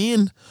know what I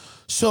mean?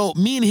 So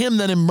me and him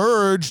then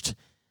emerged,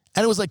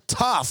 and it was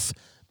tough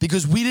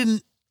because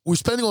we're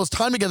spending all this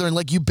time together,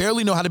 and you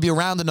barely know how to be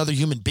around another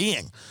human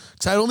being.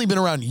 Because I'd only been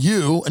around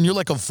you, and you're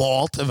like a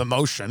vault of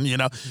emotion, you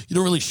don't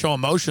really show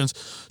emotions.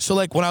 So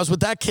when I was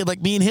with that kid,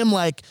 me and him,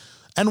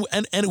 and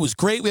it was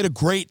great. We had a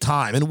great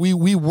time, and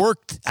we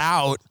worked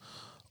out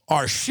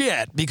our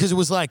shit because it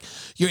was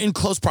you're in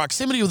close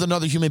proximity with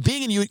another human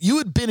being, and you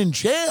had been in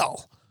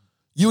jail.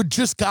 You had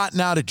just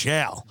gotten out of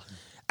jail.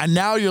 And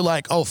now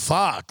you're oh,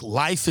 fuck,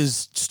 life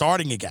is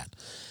starting again.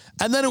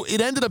 And then it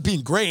ended up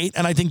being great,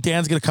 and I think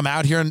Dan's going to come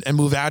out here and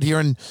move out here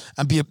and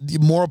be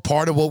more a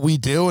part of what we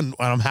do, and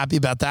I'm happy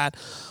about that.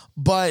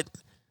 But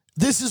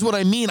this is what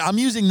I mean. I'm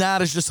using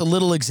that as just a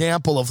little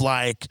example of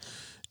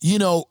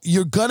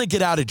you're going to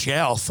get out of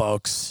jail,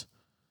 folks.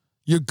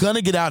 You're going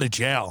to get out of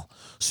jail.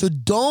 So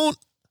don't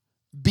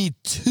be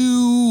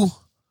too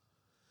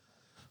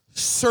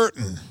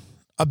certain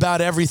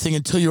about everything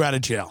until you're out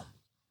of jail.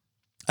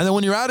 And then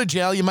when you're out of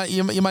jail, you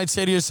might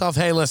say to yourself,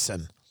 hey,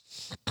 listen,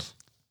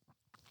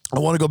 I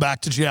want to go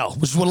back to jail,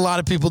 which is what a lot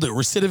of people do.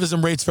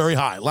 Recidivism rate's very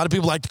high. A lot of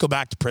people like to go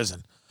back to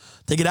prison.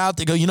 They get out,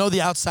 they go,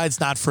 the outside's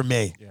not for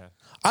me. Yeah.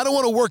 I don't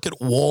want to work at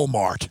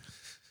Walmart.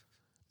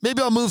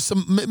 Maybe I'll move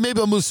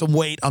some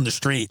weight on the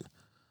street.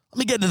 Let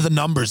me get into the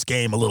numbers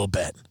game a little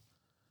bit.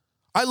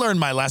 I learned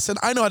my lesson.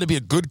 I know how to be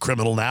a good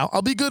criminal now.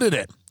 I'll be good at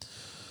it.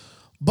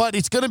 But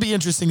it's going to be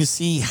interesting to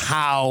see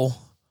how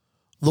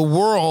the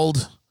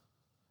world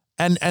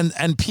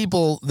and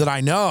people that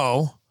I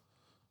know,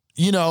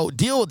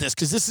 deal with this,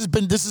 because this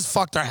has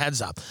fucked our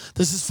heads up.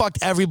 This has fucked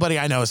everybody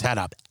I know's head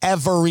up.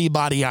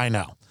 Everybody I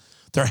know,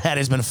 their head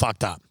has been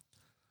fucked up.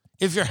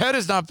 If your head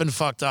has not been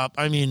fucked up,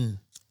 I mean,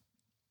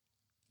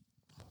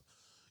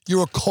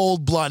 you're a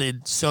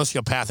cold-blooded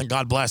sociopath, and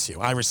God bless you.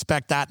 I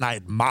respect that, and I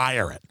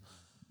admire it.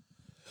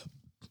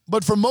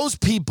 But for most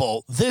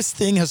people, this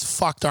thing has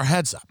fucked our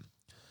heads up.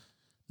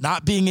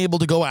 Not being able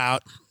to go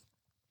out,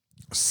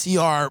 see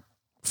our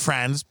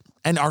friends,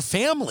 and our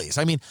families.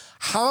 I mean,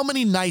 how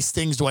many nice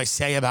things do I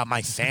say about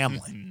my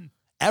family?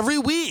 Every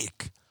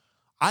week.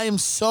 I am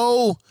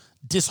so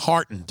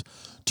disheartened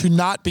to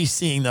not be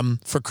seeing them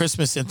for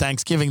Christmas and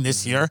Thanksgiving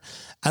this year,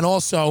 and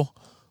also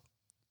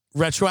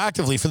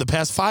retroactively for the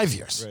past 5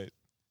 years. Right.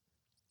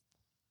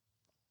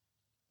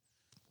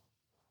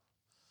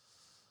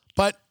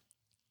 But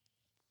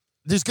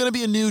there's going to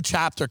be a new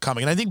chapter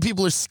coming, and I think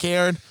people are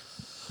scared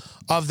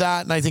of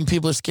that, and I think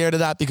people are scared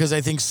of that because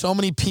I think so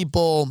many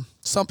people,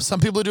 some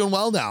people are doing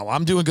well now.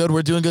 I'm doing good.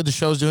 We're doing good. The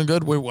show's doing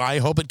good. I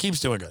hope it keeps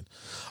doing good.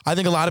 I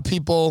think a lot of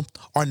people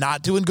are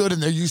not doing good,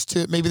 and they're used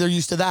to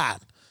that,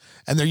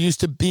 and they're used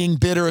to being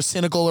bitter or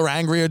cynical or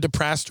angry or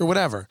depressed or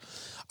whatever.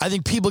 I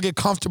think people get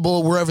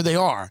comfortable wherever they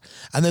are,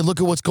 and they look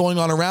at what's going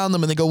on around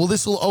them, and they go, well,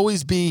 there'll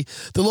always be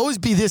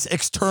this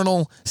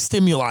external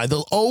stimuli.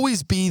 There'll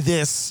always be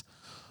this,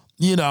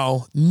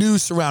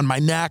 noose around my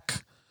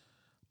neck.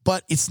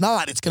 But it's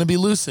not. It's going to be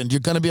loosened. You're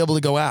going to be able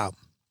to go out,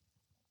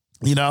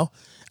 And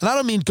I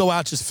don't mean go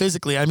out just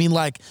physically. I mean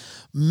like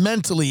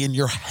mentally in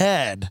your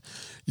head.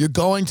 You're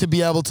going to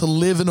be able to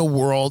live in a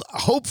world,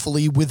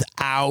 hopefully,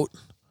 without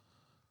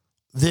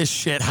this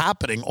shit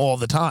happening all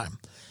the time.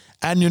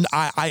 And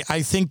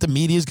I think the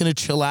media is going to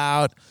chill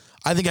out.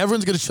 I think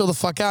everyone's going to chill the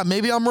fuck out.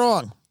 Maybe I'm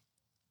wrong.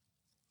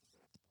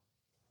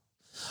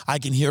 I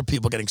can hear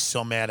people getting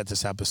so mad at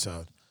this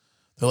episode.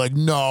 They're like,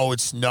 no,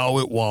 it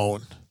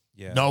won't.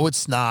 Yeah. No,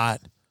 it's not.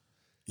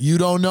 You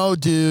don't know,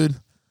 dude.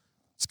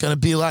 It's going to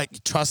be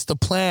like, trust the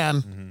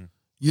plan. Mm-hmm.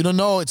 You don't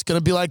know. It's going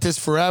to be like this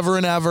forever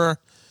and ever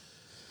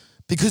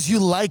because you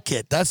like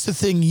it. That's the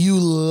thing. You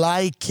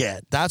like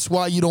it. That's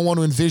why you don't want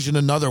to envision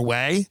another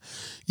way.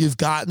 You've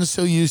gotten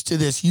so used to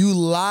this. You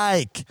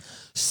like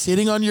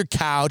sitting on your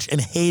couch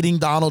and hating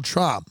Donald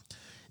Trump.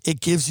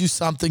 It gives you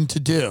something to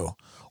do.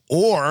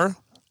 Or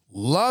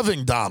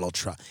loving Donald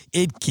Trump.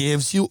 It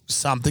gives you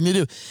something to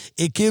do.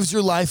 It gives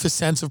your life a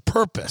sense of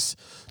purpose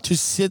to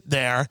sit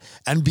there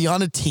and be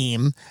on a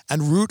team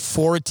and root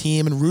for a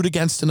team and root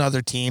against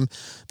another team.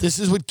 This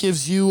is what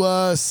gives you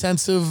a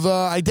sense of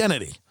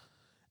identity.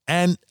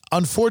 And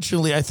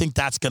unfortunately, I think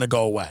that's going to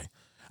go away.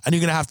 And you're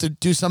going to have to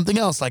do something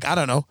else, like, I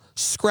don't know,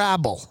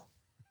 Scrabble,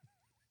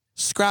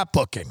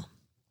 scrapbooking.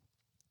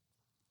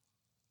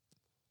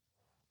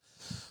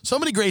 So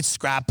many great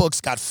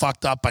scrapbooks got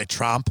fucked up by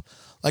Trump.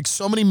 Like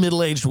so many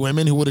middle-aged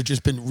women who would have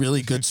just been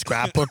really good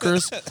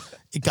scrapbookers,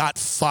 it got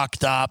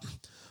fucked up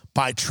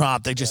by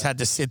Trump. They just had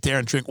to sit there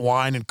and drink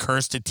wine and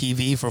curse to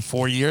TV for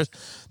 4 years.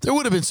 There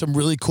would have been some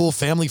really cool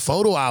family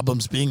photo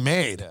albums being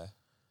made. Yeah.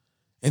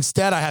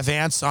 Instead, I have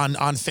aunts on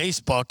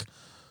Facebook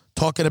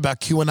talking about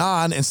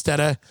QAnon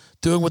instead of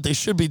doing what they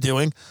should be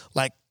doing,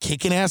 like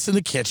kicking ass in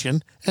the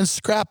kitchen and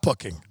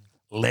scrapbooking.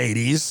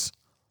 Ladies.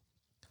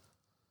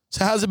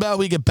 So how's about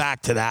we get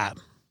back to that?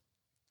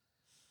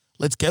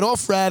 Let's get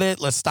off Reddit.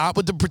 Let's stop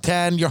with the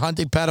pretend you're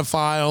hunting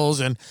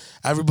pedophiles and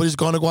everybody's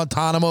going to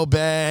Guantanamo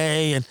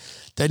Bay and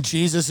then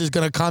Jesus is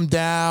going to come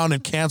down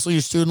and cancel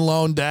your student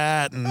loan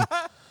debt and,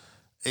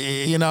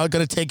 going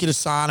to take you to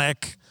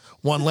Sonic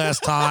one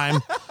last time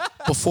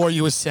before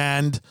you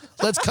ascend.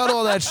 Let's cut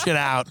all that shit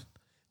out.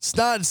 It's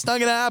not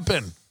going to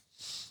happen.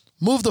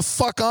 Move the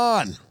fuck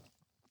on.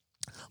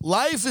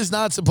 Life is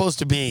not supposed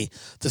to be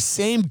the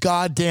same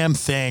goddamn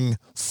thing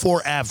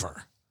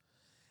forever.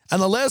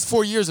 And the last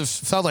 4 years have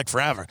felt like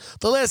forever.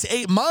 The last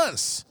 8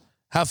 months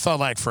have felt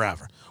like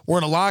forever. We're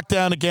in a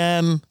lockdown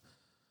again.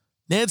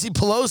 Nancy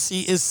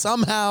Pelosi is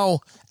somehow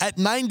at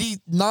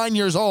 99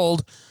 years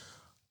old,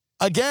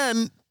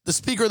 again, the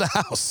Speaker of the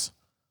House.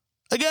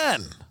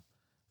 Again.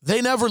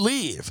 They never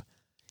leave.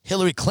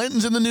 Hillary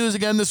Clinton's in the news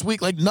again this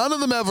week. Like, none of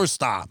them ever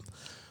stop.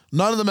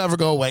 None of them ever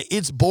go away.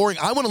 It's boring.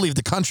 I want to leave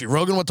the country.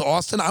 Rogan went to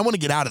Austin. I want to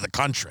get out of the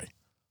country.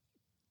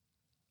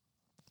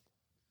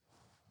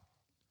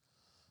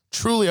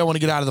 Truly, I want to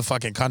get out of the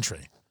fucking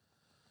country.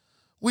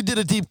 We did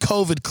a deep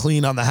COVID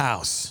clean on the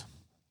house.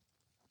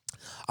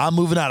 I'm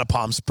moving out of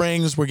Palm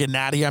Springs. We're getting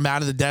out of here. I'm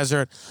out of the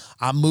desert.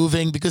 I'm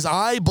moving because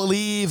I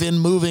believe in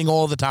moving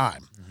all the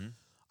time. Mm-hmm.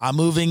 I'm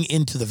moving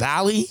into the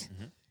valley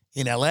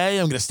in LA.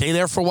 I'm going to stay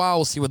there for a while.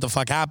 We'll see what the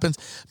fuck happens.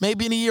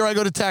 Maybe in a year I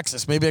go to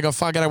Texas. Maybe I go,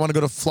 fuck it, I want to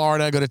go to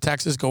Florida, I go to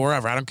Texas, go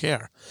wherever. I don't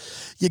care.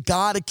 You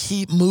got to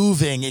keep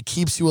moving. It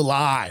keeps you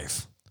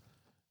alive.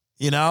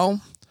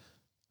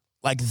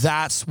 Like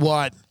that's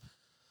what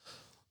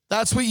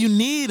you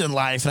need in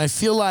life. And I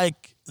feel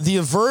like the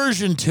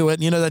aversion to it,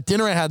 that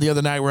dinner I had the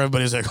other night where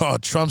everybody's like, oh,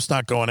 Trump's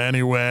not going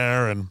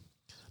anywhere and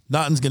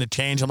nothing's going to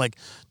change. I'm like,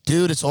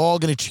 dude, it's all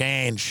going to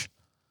change.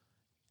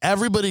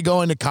 Everybody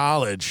going to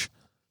college,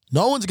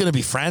 no one's going to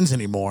be friends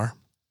anymore.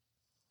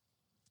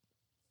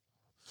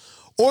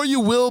 Or you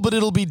will, but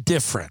it'll be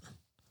different.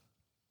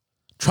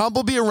 Trump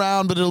will be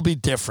around, but it'll be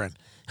different.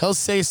 He'll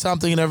say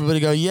something and everybody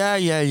go,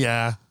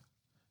 yeah.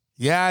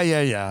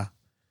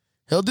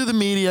 He'll do the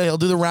media. He'll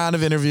do the round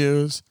of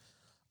interviews.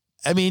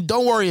 I mean,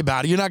 don't worry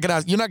about it. You're not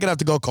gonna have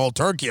to go cold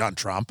turkey on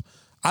Trump.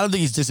 I don't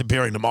think he's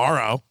disappearing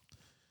tomorrow.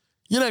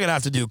 You're not gonna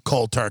have to do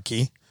cold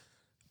turkey.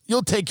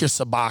 You'll take your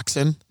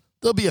Suboxone.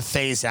 There'll be a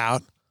phase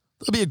out.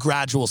 There'll be a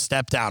gradual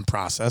step down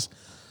process.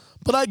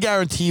 But I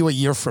guarantee you a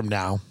year from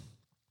now,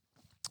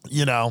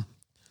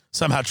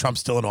 somehow Trump's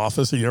still in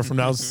office a year from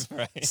now.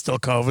 Right. Still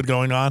COVID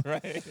going on.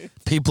 Right.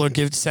 People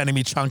are sending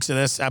me chunks of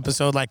this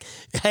episode like,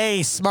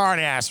 hey, smart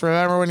ass,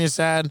 remember when you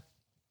said?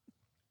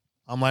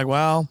 I'm like,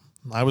 well,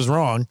 I was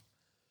wrong.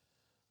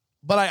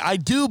 But I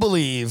do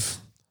believe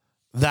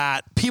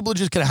that people are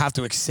just going to have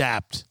to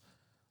accept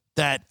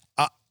that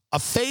a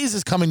phase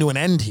is coming to an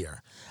end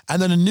here.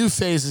 And then a new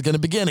phase is going to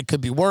begin. It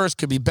could be worse,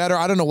 could be better.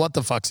 I don't know what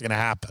the fuck's going to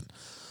happen.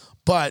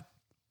 But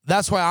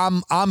that's why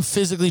I'm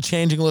physically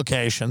changing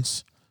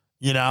locations,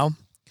 you know?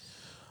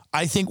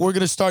 I think we're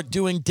going to start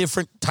doing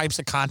different types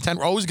of content.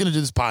 We're always going to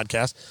do this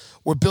podcast.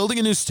 We're building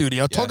a new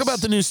studio. Talk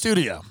about the new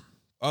studio.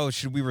 Oh,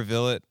 should we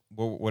reveal it,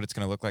 what it's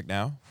going to look like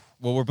now?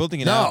 Well, we're building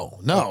it No.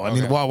 Oh, I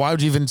mean, why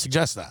would you even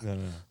suggest that? No.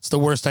 It's the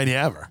worst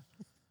idea ever.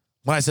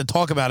 When I said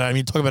talk about it, I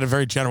mean talk about it in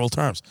very general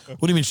terms.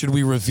 What do you mean, should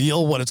we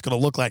reveal what it's going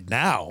to look like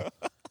now?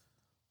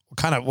 What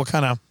kind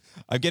of?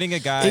 I'm getting a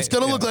guy. It's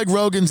going to look like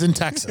Rogan's in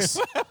Texas.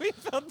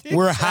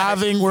 We're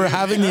having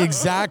the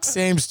exact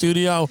same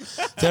studio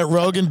that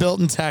Rogan built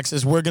in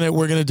Texas. We're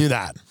gonna do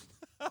that.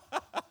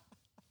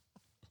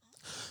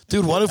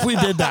 Dude, what if we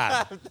did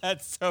that?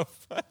 That's so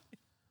funny.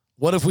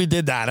 What if we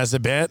did that as a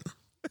bit?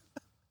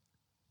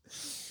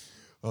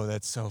 Oh,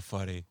 that's so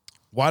funny.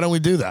 Why don't we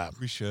do that?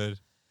 We should.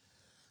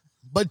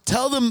 But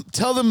tell them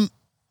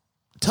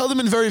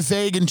in very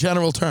vague and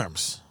general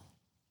terms.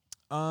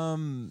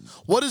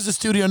 What is the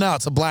studio now?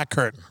 It's a black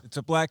curtain. It's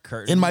a black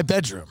curtain in my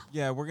bedroom.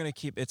 Yeah, we're gonna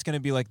keep. It's gonna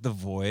be like the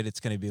void. It's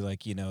gonna be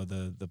like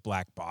the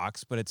black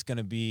box, but it's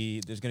gonna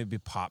be there's gonna be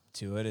pop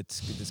to it.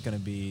 It's gonna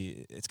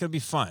be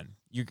fun.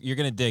 You're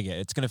gonna dig it.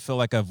 It's gonna feel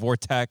like a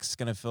vortex. It's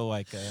gonna feel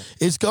like a.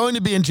 It's going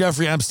to be in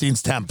Jeffrey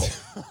Epstein's temple.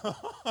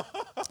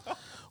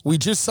 We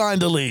just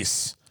signed a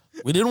lease.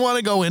 We didn't want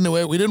to go into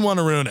it. We didn't want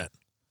to ruin it.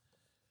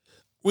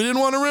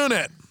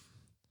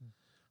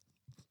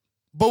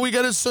 But we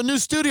got a new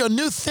studio,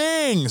 new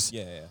things.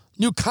 Yeah.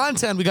 New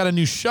content. We got a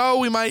new show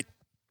we might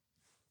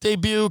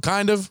debut,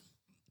 kind of,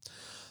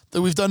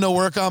 that we've done no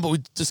work on, but we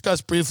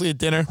discussed briefly at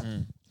dinner.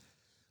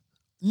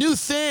 New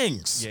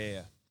things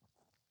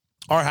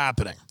are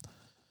happening.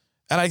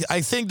 And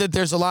I think that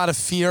there's a lot of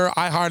fear.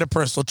 I hired a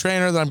personal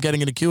trainer that I'm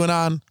getting into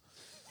QAnon.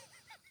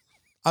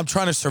 I'm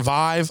trying to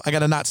survive. I got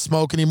to not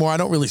smoke anymore. I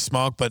don't really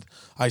smoke, but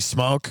I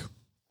smoke.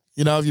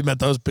 You know, have you met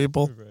those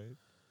people? Right.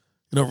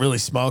 You don't really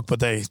smoke, but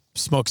they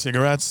smoke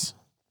cigarettes.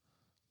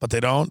 But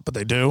they don't, but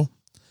they do.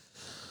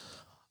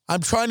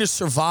 I'm trying to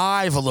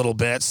survive a little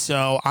bit,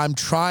 so I'm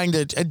trying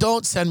to... And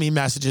don't send me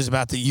messages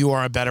about that you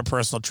are a better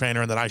personal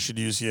trainer and that I should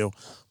use you.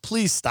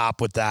 Please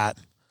stop with that.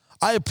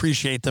 I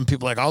appreciate them.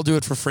 People are like, I'll do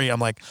it for free. I'm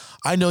like,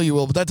 I know you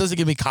will, but that doesn't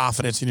give me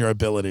confidence in your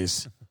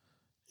abilities.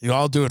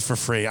 I'll do it for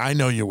free. I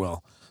know you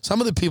will. Some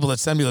of the people that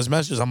send me those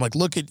messages, I'm like,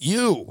 look at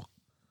you.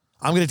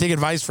 I'm going to take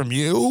advice from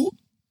you?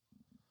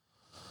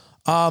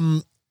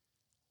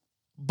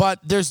 But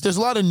there's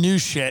a lot of new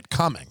shit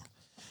coming.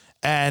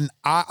 And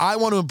I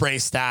want to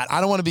embrace that.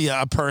 I don't want to be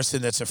a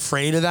person that's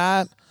afraid of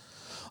that.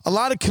 A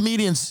lot of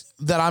comedians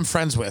that I'm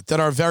friends with that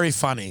are very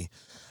funny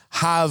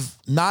have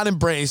not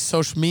embraced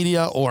social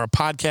media or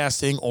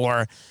podcasting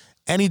or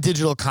any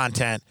digital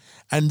content.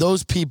 And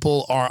those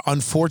people are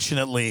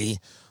unfortunately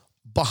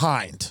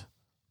behind.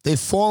 They've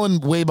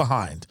fallen way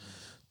behind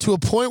to a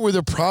point where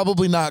they're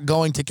probably not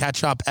going to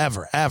catch up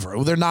ever.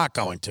 Well, they're not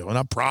going to, and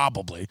not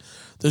probably.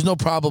 There's no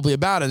probably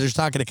about it. They're just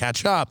not going to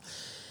catch up.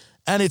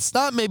 And it's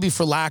not maybe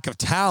for lack of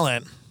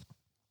talent,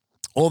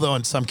 although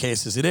in some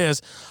cases it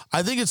is.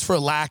 I think it's for a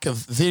lack of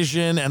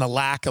vision and a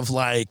lack of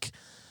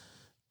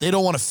they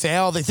don't want to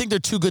fail. They think they're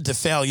too good to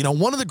fail. You know,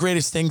 one of the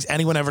greatest things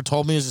anyone ever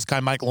told me is this guy,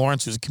 Mike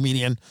Lawrence, who's a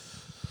comedian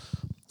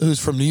who's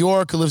from New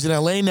York, who lives in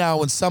LA now,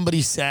 when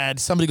somebody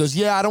goes,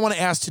 yeah, I don't want to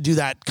ask to do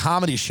that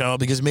comedy show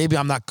because maybe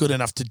I'm not good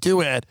enough to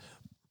do it.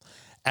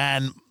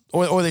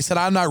 Or they said,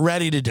 I'm not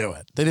ready to do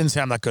it. They didn't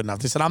say I'm not good enough.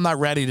 They said, I'm not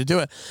ready to do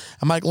it.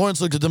 And Mike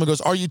Lawrence looked at them and goes,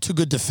 are you too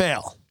good to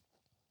fail?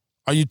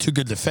 Are you too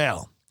good to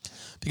fail?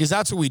 Because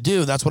that's what we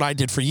do. That's what I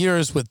did for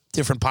years with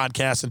different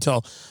podcasts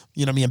until,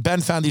 me and Ben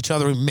found each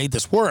other and made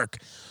this work.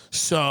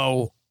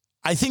 So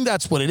I think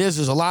that's what it is.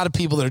 There's a lot of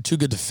people that are too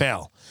good to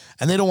fail.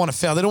 And they don't want to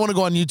fail. They don't want to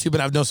go on YouTube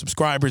and have no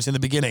subscribers in the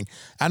beginning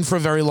and for a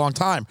very long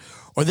time.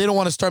 Or they don't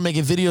want to start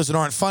making videos that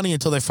aren't funny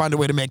until they find a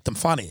way to make them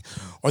funny.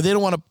 Or they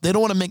don't want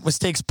to make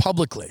mistakes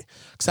publicly.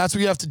 Because that's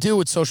what you have to do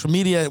with social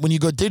media. When you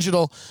go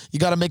digital, you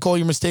got to make all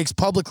your mistakes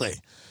publicly.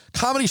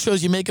 Comedy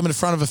shows, you make them in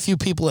front of a few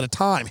people at a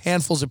time,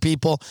 handfuls of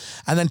people,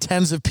 and then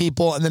tens of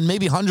people, and then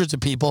maybe hundreds of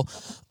people.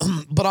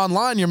 But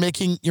online, you're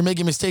making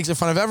mistakes in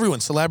front of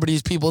everyone,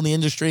 celebrities, people in the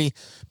industry,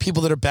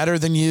 people that are better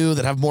than you,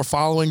 that have more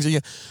followings than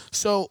you.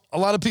 So a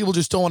lot of people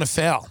just don't want to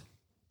fail,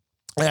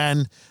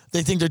 and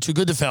they think they're too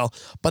good to fail.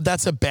 But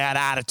that's a bad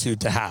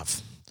attitude to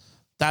have.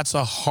 That's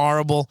a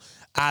horrible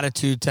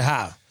attitude to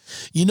have.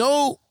 You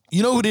know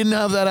who didn't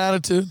have that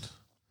attitude?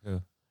 Yeah.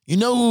 You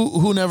know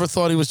who never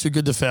thought he was too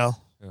good to fail?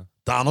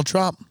 Donald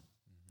Trump.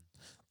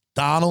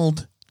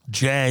 Donald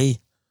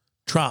J.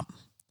 Trump.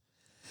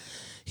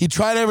 He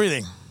tried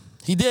everything.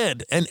 He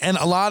did. And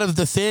a lot of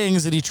the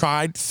things that he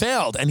tried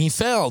failed. And he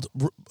failed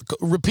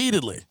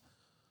repeatedly.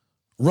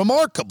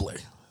 Remarkably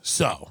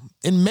so.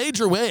 In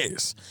major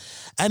ways.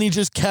 And he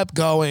just kept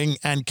going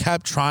and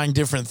kept trying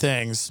different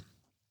things.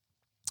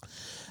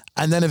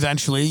 And then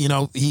eventually,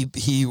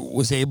 he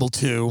was able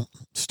to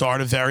start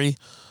a very,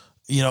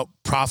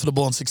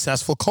 profitable and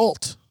successful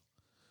cult.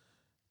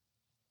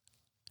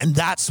 And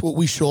that's what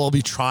we should all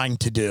be trying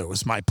to do,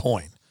 is my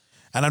point.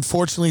 And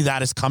unfortunately,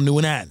 that has come to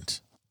an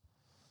end.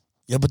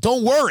 Yeah, but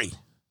don't worry,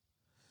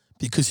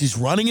 because he's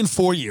running in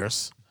 4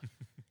 years.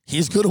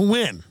 He's going to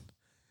win.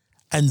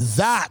 And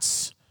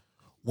that's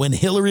when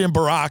Hillary and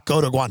Barack go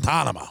to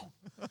Guantanamo.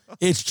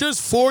 It's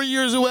just 4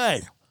 years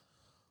away.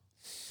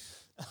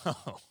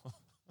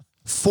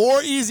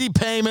 4 easy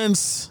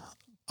payments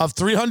of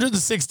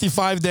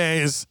 365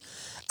 days,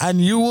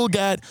 and you will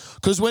get,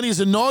 because when he's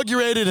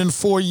inaugurated in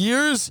 4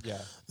 years,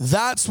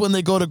 that's when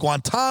they go to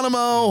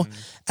Guantanamo,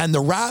 and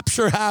the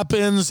rapture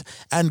happens,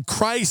 and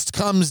Christ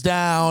comes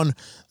down.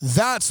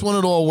 That's when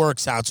it all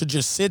works out. So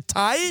just sit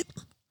tight.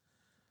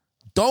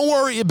 Don't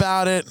worry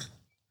about it.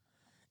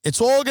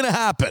 It's all going to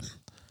happen.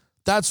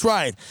 That's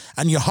right.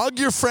 And you hug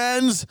your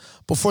friends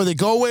before they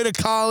go away to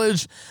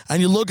college,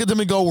 and you look at them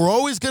and go, we're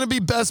always going to be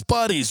best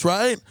buddies,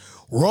 right?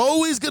 We're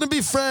always going to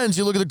be friends.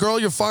 You look at the girl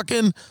you're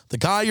fucking, the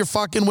guy you're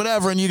fucking,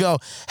 whatever, and you go,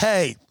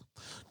 hey,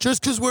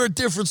 just because we're at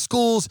different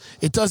schools,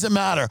 it doesn't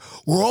matter.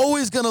 We're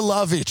always going to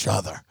love each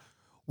other.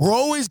 We're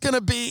always going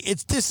to be,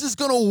 this is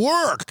going to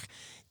work.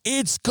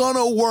 It's going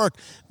to work.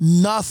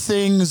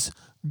 Nothing's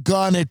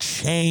going to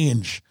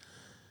change.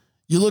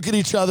 You look at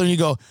each other and you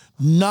go,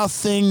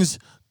 nothing's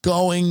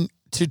going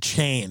to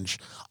change.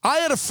 I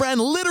had a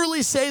friend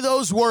literally say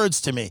those words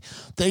to me.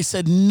 They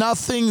said,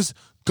 nothing's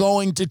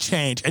going to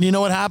change. And you know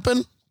what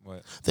happened?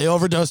 What? They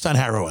overdosed on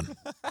heroin.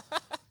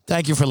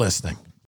 Thank you for listening.